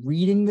I'm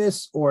reading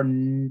this or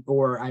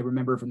I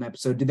remember from the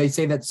episode. Did they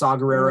say that Saw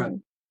Gerrera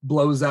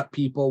blows up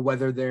people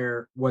whether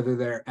they're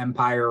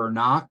Empire or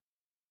not?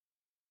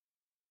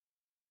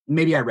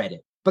 Maybe I read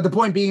it, but the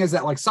point being is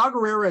that like Saw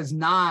Gerrera is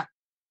not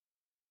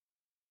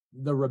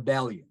the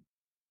rebellion.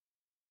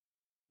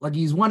 Like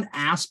he's one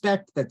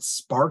aspect that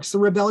sparks the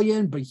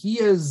rebellion, but he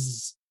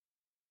is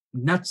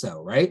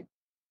nutso, right?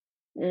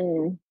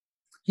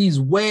 He's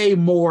way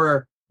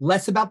more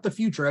less about the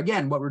future.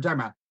 Again, what we're talking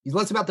about. He's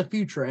less about the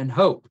future and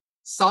hope.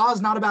 Saw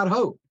is not about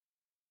hope.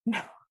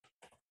 No.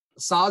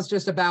 Saw is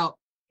just about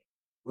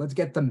let's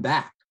get them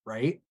back,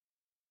 right?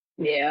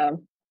 Yeah.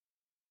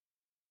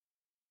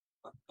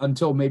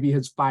 Until maybe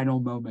his final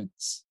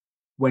moments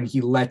when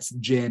he lets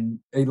Jin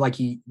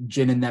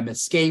and them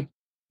escape.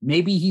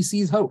 Maybe he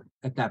sees hope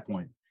at that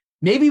point.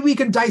 Maybe we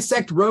can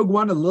dissect Rogue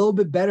One a little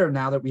bit better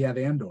now that we have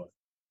Andor.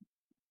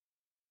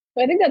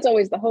 Well, I think that's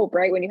always the hope,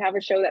 right? When you have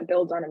a show that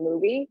builds on a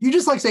movie. You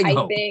just like saying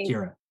hope,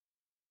 Kiera.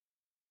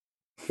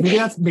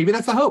 Maybe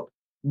that's the hope.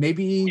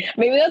 Maybe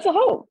that's a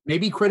hope.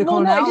 Maybe critical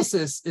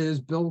analysis is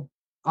built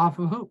off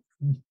of hope.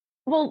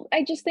 Well,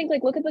 I just think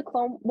like look at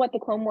what the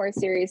Clone Wars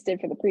series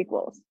did for the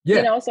prequels. Yeah.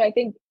 You know, so I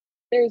think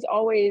there's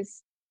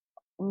always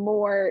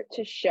more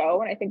to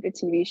show, and I think the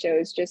TV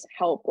shows just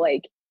help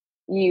like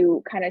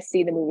you kind of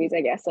see the movies,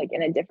 I guess, like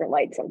in a different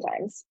light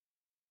sometimes.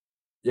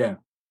 Yeah.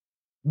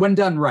 When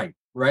done right?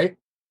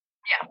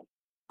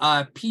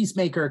 Yeah.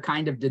 Peacemaker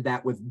kind of did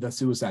that with the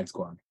Suicide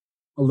Squad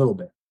a little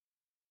bit.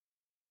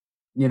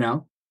 You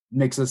know,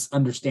 makes us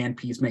understand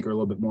Peacemaker a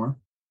little bit more.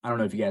 I don't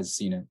know if you guys have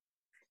seen it.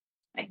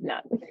 I've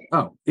not.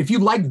 Oh, if you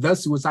like the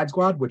Suicide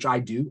Squad, which I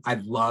do, I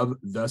love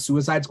the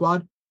Suicide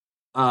Squad.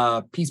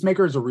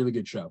 Peacemaker is a really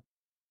good show.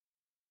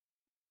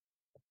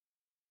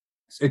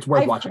 It's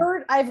worth watching.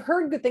 I've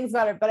heard good things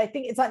about it, but I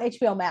think it's on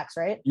HBO Max,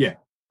 right? Yeah.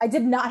 I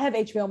did not have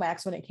HBO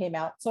Max when it came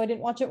out, so I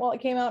didn't watch it while it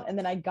came out, and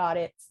then I got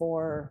it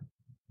for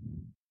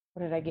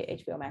what did I get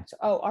HBO Max?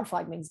 Oh, Our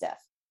Flag Means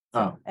Death.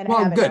 So,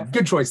 well,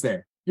 good choice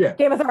there. Yeah.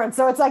 Game of Thrones.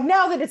 So it's like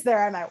now that it's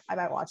there, I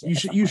might watch it.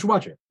 You should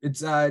watch it.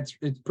 It's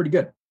pretty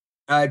good.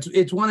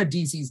 It's one of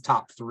DC's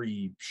top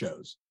 3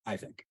 shows, I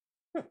think.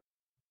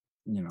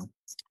 You know.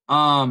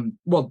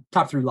 Well,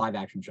 top 3 live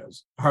action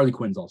shows. Harley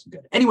Quinn's also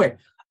good. Anyway,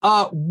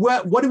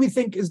 what do we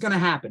think is going to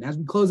happen as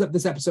we close up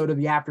this episode of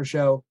the After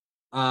Show?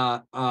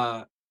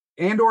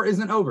 Andor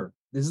isn't over.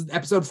 This is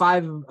episode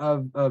 5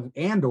 of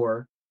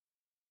Andor.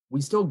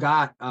 We still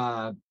got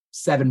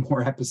 7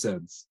 more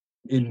episodes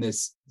in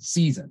this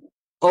season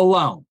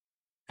alone,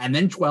 and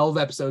then 12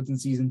 episodes in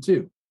season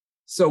 2.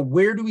 So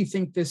where do we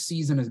think this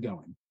season is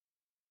going?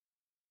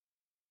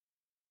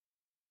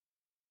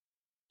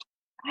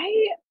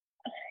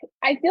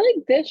 I feel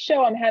like this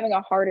show I'm having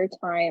a harder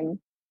time.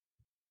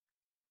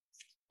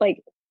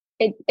 Like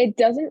it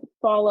doesn't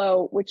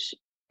follow, which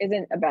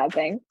isn't a bad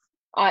thing.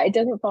 It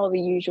doesn't follow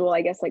the usual,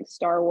 I guess, like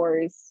Star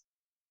Wars.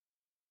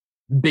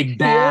 Big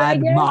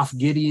bad Moff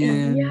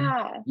Gideon.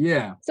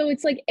 Yeah. So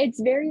it's like it's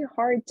very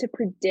hard to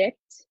predict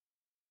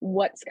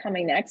what's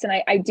coming next, and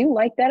I do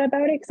like that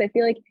about it because I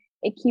feel like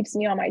it keeps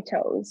me on my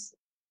toes.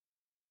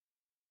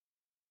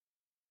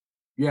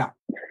 Yeah,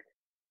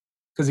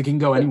 because it can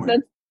go anywhere.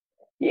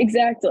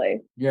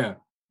 Exactly. Yeah.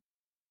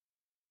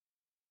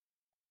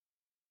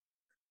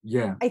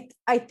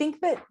 I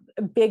think that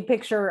big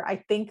picture, I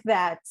think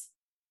that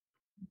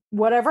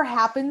whatever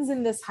happens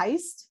in this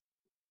heist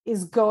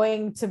is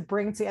going to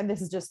bring to, and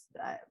this is just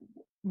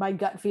my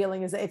gut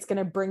feeling is that it's going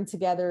to bring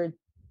together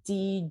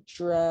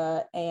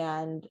Deidre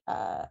and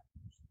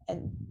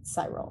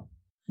Cyril.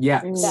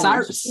 Yeah.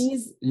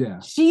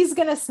 She's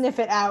going to sniff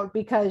it out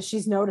because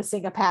she's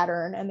noticing a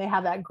pattern, and they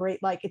have that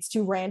great, like, it's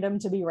too random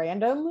to be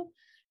random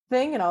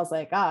thing. And I was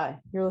like,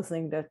 you're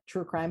listening to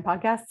true crime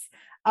podcasts.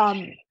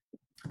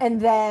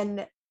 And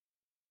then,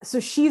 so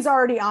she's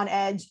already on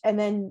edge, and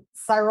then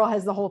Cyril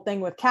has the whole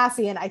thing with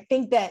Cassie. And I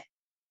think that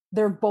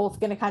they're both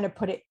going to kind of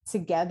put it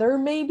together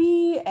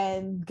maybe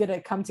and going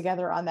to come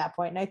together on that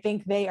point. And I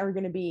think they are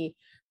going to be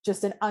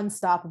just an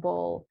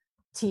unstoppable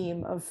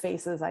team of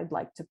faces I'd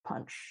like to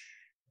punch.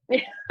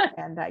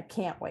 And I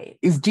can't wait.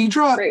 Is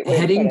Deidre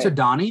heading to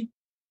Donnie,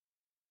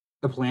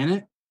 the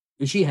planet?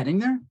 Is she heading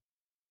there?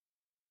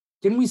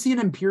 Didn't we see an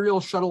Imperial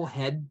shuttle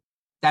head?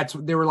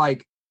 They were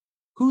like,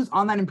 who's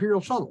on that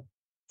Imperial shuttle?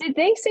 Did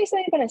they say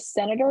something about a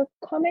senator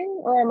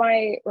coming, or am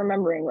I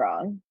remembering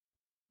wrong?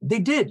 They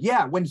did,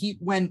 yeah. When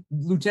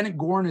Lieutenant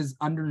Gorn is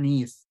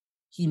underneath,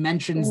 he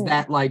mentions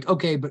that, like,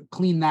 okay, but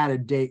clean that a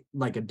day,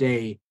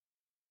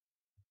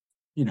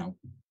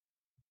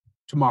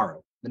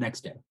 tomorrow, the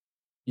next day,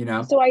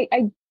 So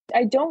I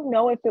don't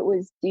know if it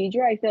was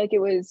Deidre. I feel like it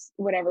was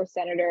whatever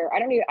senator. I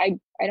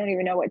don't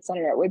even know what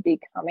senator it would be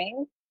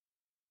coming.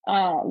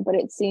 But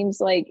it seems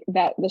like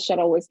that the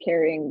shuttle was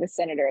carrying the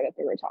senator that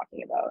they were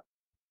talking about.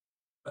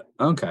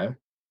 Okay.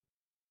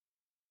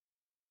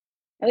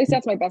 At least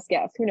that's my best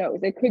guess. Who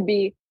knows? It could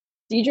be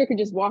Deidre could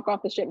just walk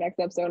off the ship next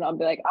episode and I'll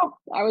be like, oh,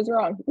 I was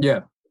wrong.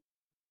 Yeah.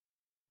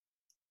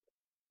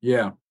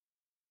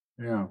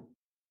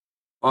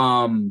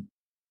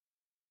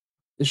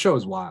 This show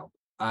is wild.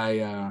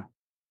 I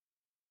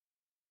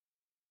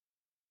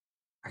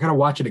gotta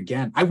watch it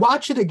again. I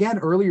watched it again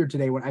earlier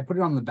today when I put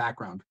it on the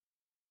background.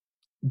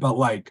 But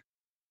like,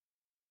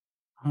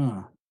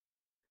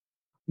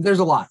 there's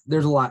a lot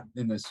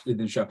in this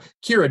show.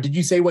 Kiera, did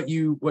you say what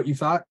you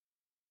thought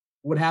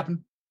would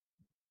happen?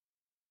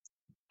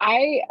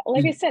 I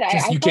said, I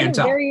you find can't it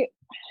tell. I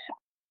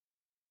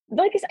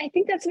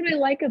think that's what I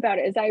like about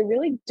it is I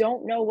really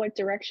don't know what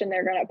direction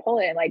they're going to pull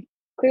it in. Like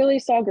clearly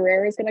Saul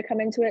Guerrero is going to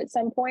come into it at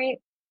some point,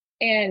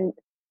 and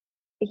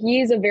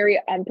he's a very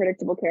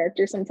unpredictable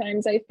character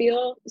sometimes, I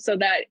feel. So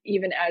that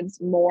even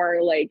adds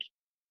more like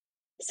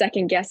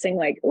second guessing,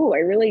 like, oh, I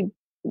really,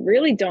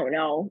 really don't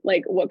know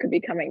like what could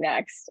be coming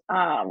next.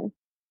 I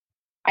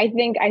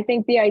think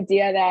the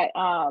idea that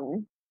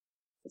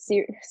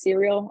Serial,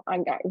 Cyril,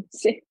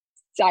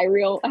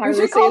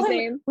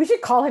 we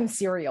should call him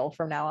Serial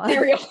from now on.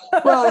 Serial.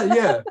 Well,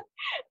 yeah.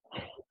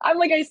 I'm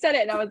like, I said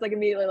it and I was like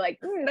immediately like,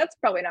 that's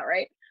probably not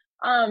right.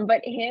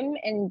 But him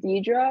and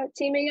Deidre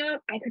teaming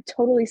up, I could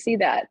totally see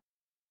that.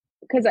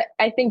 Because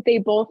I think they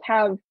both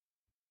have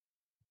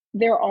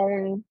their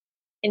own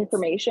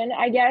information,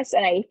 I guess.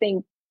 And I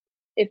think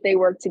if they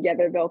work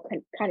together, they'll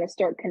kind of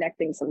start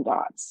connecting some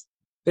dots.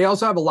 They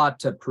also have a lot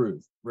to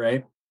prove,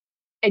 right?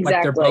 Exactly.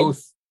 Like they're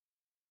both,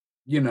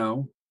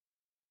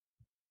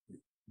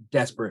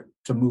 desperate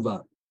to move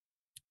up.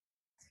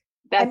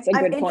 That's a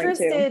good point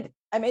too.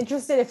 I'm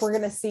interested if we're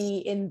going to see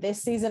in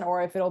this season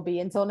or if it'll be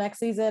until next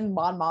season,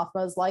 Mon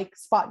Mothma's like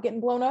spot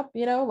getting blown up,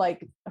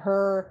 like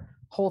her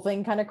whole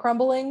thing kind of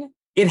crumbling.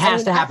 It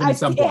has to happen at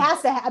some point. It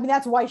has to.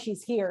 That's why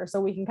she's here, so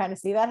we can kind of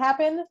see that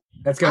happen.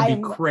 That's gonna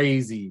be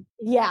crazy.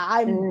 Yeah,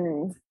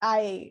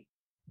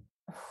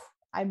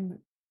 I'm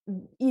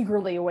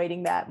eagerly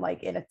awaiting that,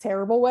 like in a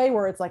terrible way,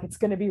 where it's like it's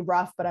gonna be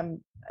rough, but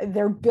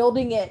they're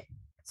building it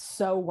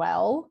so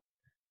well. I'm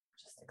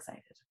just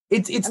excited.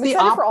 It's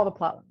excited for all the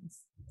plot lines.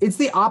 It's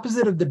the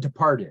opposite of The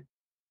Departed,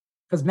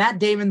 because Matt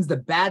Damon's the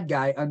bad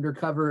guy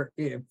undercover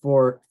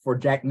for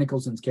Jack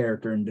Nicholson's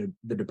character in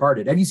The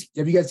Departed. Have you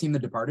guys seen The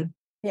Departed?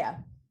 Yeah.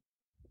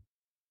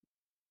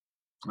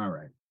 All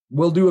right.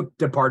 We'll do a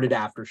Departed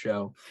after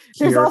show.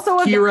 There's also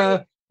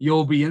Kiera,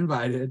 you'll be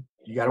invited.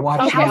 You got to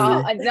watch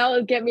it.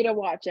 That'll get me to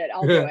watch it.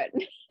 I'll do it.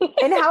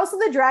 In House of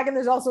the Dragon,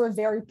 there's also a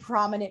very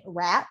prominent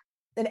rat.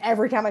 And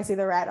every time I see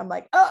the rat, I'm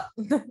like, oh,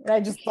 and I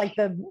just like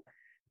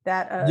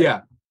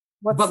yeah.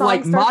 But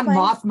like Mon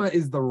Mothma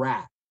is the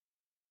rat.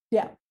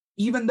 Yeah.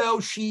 Even though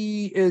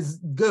she is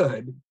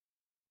good,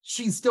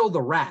 she's still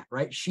the rat,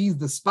 right? She's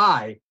the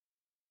spy.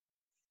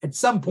 At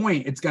some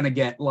point, it's gonna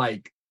get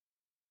like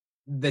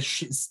the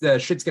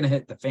shit's gonna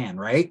hit the fan,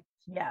 right?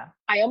 Yeah.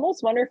 I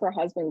almost wonder if her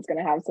husband's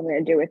gonna have something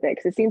to do with it,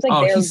 because it seems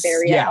like they're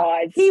very at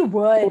odds. He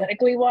would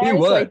politically wise. He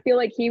would. So I feel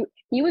like he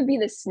would be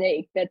the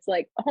snake that's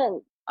like,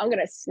 oh, I'm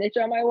gonna snitch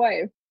on my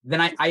wife. Then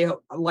I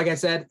like I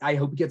said, I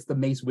hope he gets the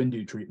Mace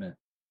Windu treatment.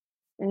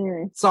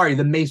 Sorry,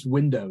 the Mace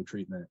Window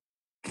treatment.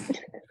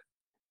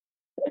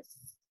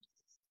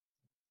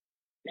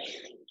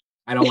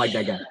 I don't like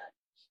that guy.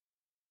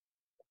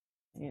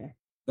 Yeah.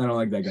 I don't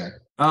like that guy.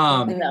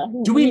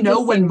 No, do we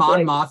know when Mon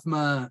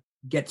Mothma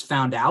gets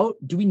found out?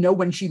 Do we know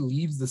when she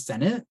leaves the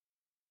Senate?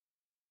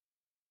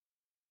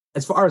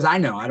 As far as I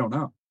know, I don't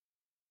know.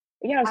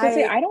 Yeah, I was gonna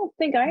say, I don't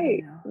think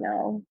I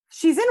know.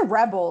 She's in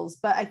Rebels,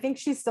 but I think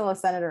she's still a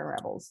senator in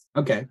Rebels.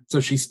 Okay, so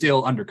she's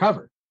still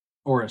undercover,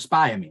 or a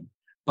spy, I mean.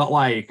 But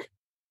like,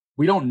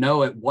 we don't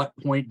know at what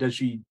point does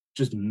she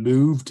just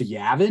move to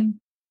Yavin?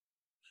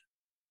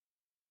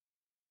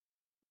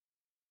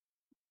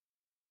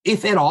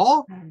 If at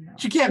all,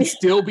 she can't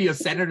still be a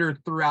senator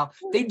throughout.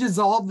 They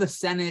dissolved the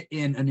Senate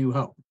in A New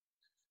Hope.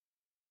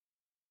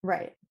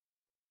 Right.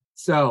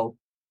 So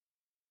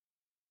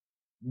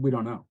we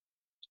don't know.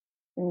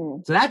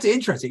 So that's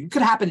interesting. It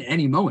could happen at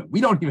any moment.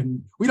 We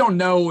don't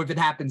know if it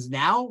happens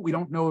now. We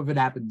don't know if it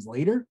happens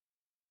later.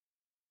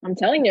 I'm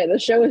telling you, the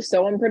show is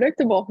so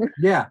unpredictable.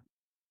 Yeah.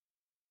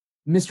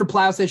 Mr.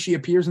 Plow says she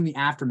appears in the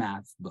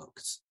Aftermath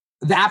books.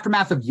 The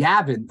Aftermath of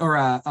Yavin, or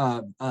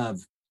of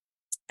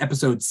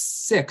episode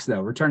 6,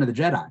 though, Return of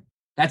the Jedi.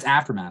 That's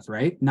Aftermath,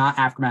 right? Not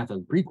Aftermath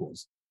of the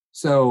prequels.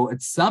 So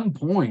at some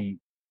point,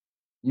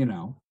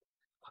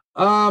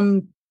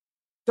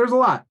 there's a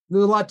lot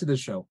to this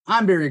show.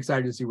 I'm very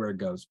excited to see where it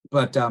goes.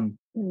 But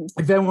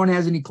if anyone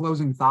has any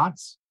closing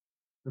thoughts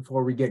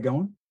before we get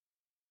going.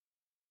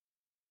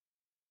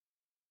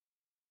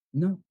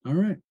 No. All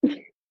right.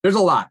 There's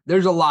a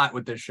lot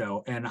with this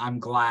show, and I'm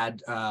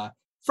glad.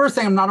 First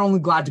thing, I'm not only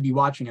glad to be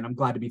watching it, I'm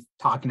glad to be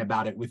talking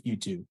about it with you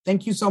two.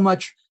 Thank you so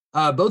much,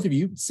 both of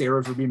you,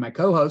 Sara for being my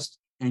co-host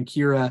and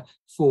Kiera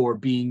for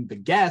being the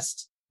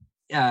guest.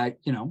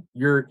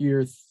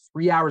 You're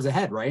 3 hours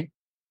ahead, right?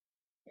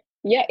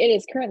 Yeah, it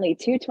is currently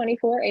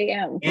 2:24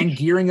 a.m. and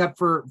gearing up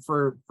for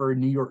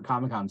New York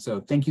Comic-Con.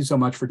 So thank you so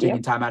much for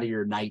taking time out of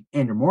your night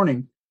and your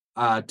morning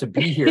to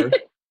be here.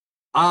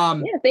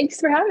 Yeah, thanks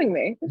for having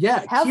me.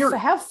 Yeah,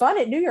 have fun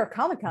at New York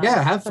Comic-Con.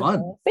 Yeah, have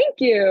fun. Thank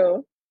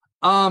you.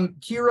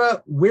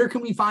 Kiera, where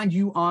can we find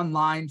you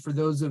online for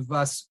those of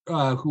us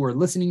who are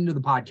listening to the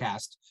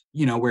podcast,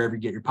 wherever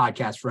you get your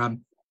podcast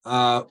from?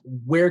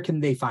 Where can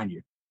they find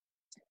you?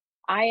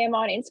 I am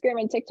on Instagram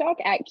and TikTok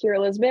at Kiera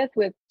Elizabeth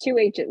with 2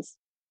 H's.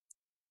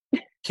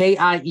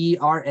 Kiera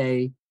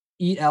Elizabeth.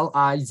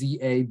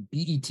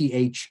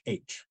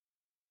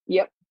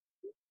 Yep.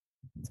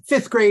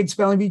 5th grade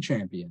spelling bee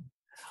champion.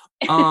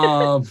 Is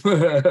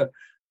that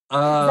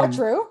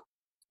true?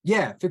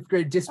 Yeah, 5th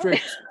grade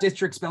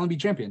district spelling bee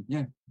champion.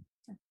 Yeah.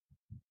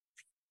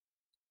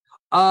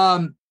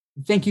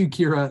 Thank you,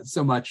 Kiera,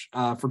 so much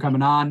for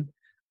coming on.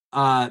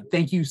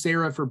 Thank you,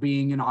 Sara, for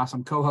being an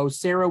awesome co-host.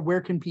 Sara,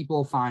 where can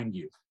people find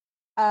you?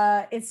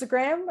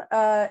 Instagram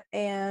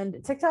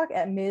and TikTok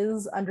at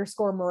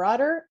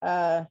Ms_Marauder.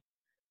 A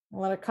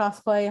lot of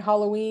cosplay,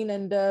 Halloween,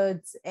 and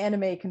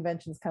anime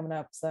conventions coming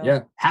up. So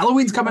yeah,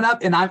 Halloween's coming up,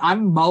 and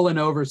I'm mulling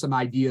over some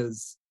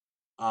ideas.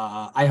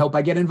 I hope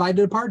I get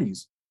invited to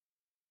parties.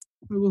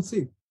 We'll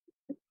see.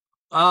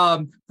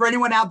 For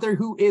anyone out there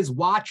who is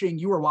watching,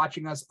 you are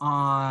watching us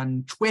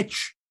on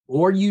Twitch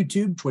or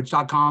YouTube,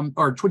 twitch.com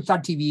or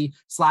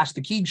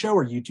twitch.tv/The Keeg Show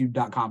or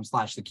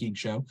youtube.com/The Keeg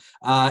Show.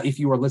 If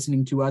you are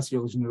listening to us,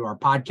 you're listening to our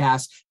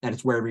podcast. That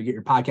is wherever you get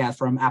your podcast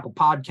from: Apple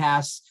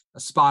Podcasts,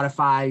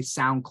 Spotify,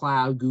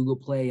 SoundCloud, Google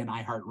Play, and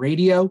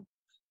iHeartRadio.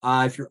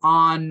 If you're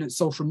on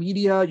social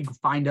media, you can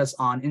find us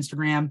on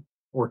Instagram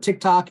or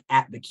TikTok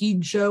at The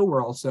Keeg Show.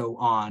 We're also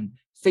on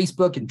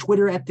Facebook and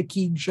Twitter at The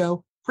Keeg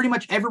Show. Pretty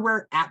much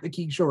everywhere at The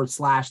Keeg Show or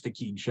 /The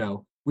Keeg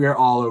Show. We are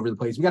all over the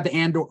place. We got the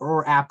Andor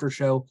or After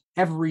Show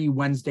every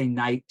Wednesday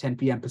night, 10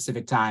 p.m.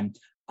 Pacific time.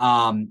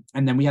 And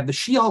then we have the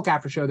She-Hulk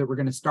After Show that we're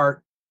going to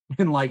start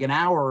in like an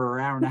hour or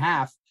hour and a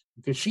half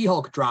because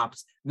She-Hulk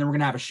drops. And then we're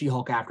going to have a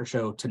She-Hulk After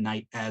Show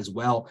tonight as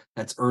well.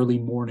 That's early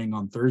morning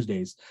on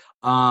Thursdays.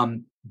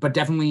 But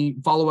definitely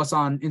follow us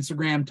on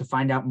Instagram to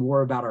find out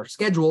more about our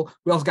schedule.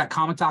 We also got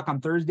Comic Talk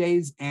on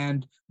Thursdays,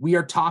 and we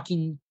are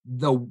talking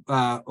the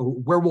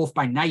Werewolf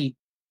by Night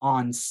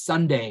on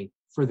Sunday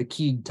for the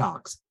Keeg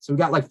Talks. So we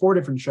got like 4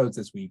 different shows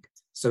this week.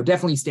 So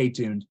definitely stay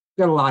tuned.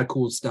 We got a lot of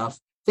cool stuff.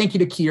 Thank you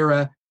to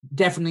Kiera.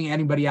 Definitely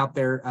anybody out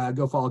there,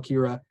 go follow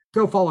Kiera.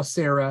 Go follow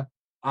Sara.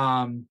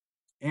 And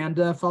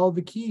follow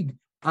the Keeg.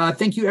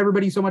 Thank you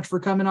everybody so much for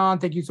coming on.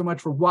 Thank you so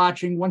much for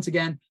watching. Once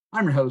again,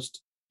 I'm your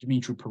host,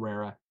 Dimithri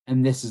Perera.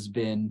 And this has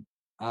been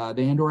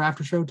the Andor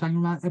After Show talking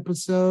about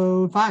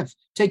episode 5.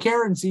 Take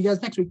care and see you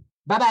guys next week.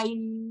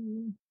 Bye-bye.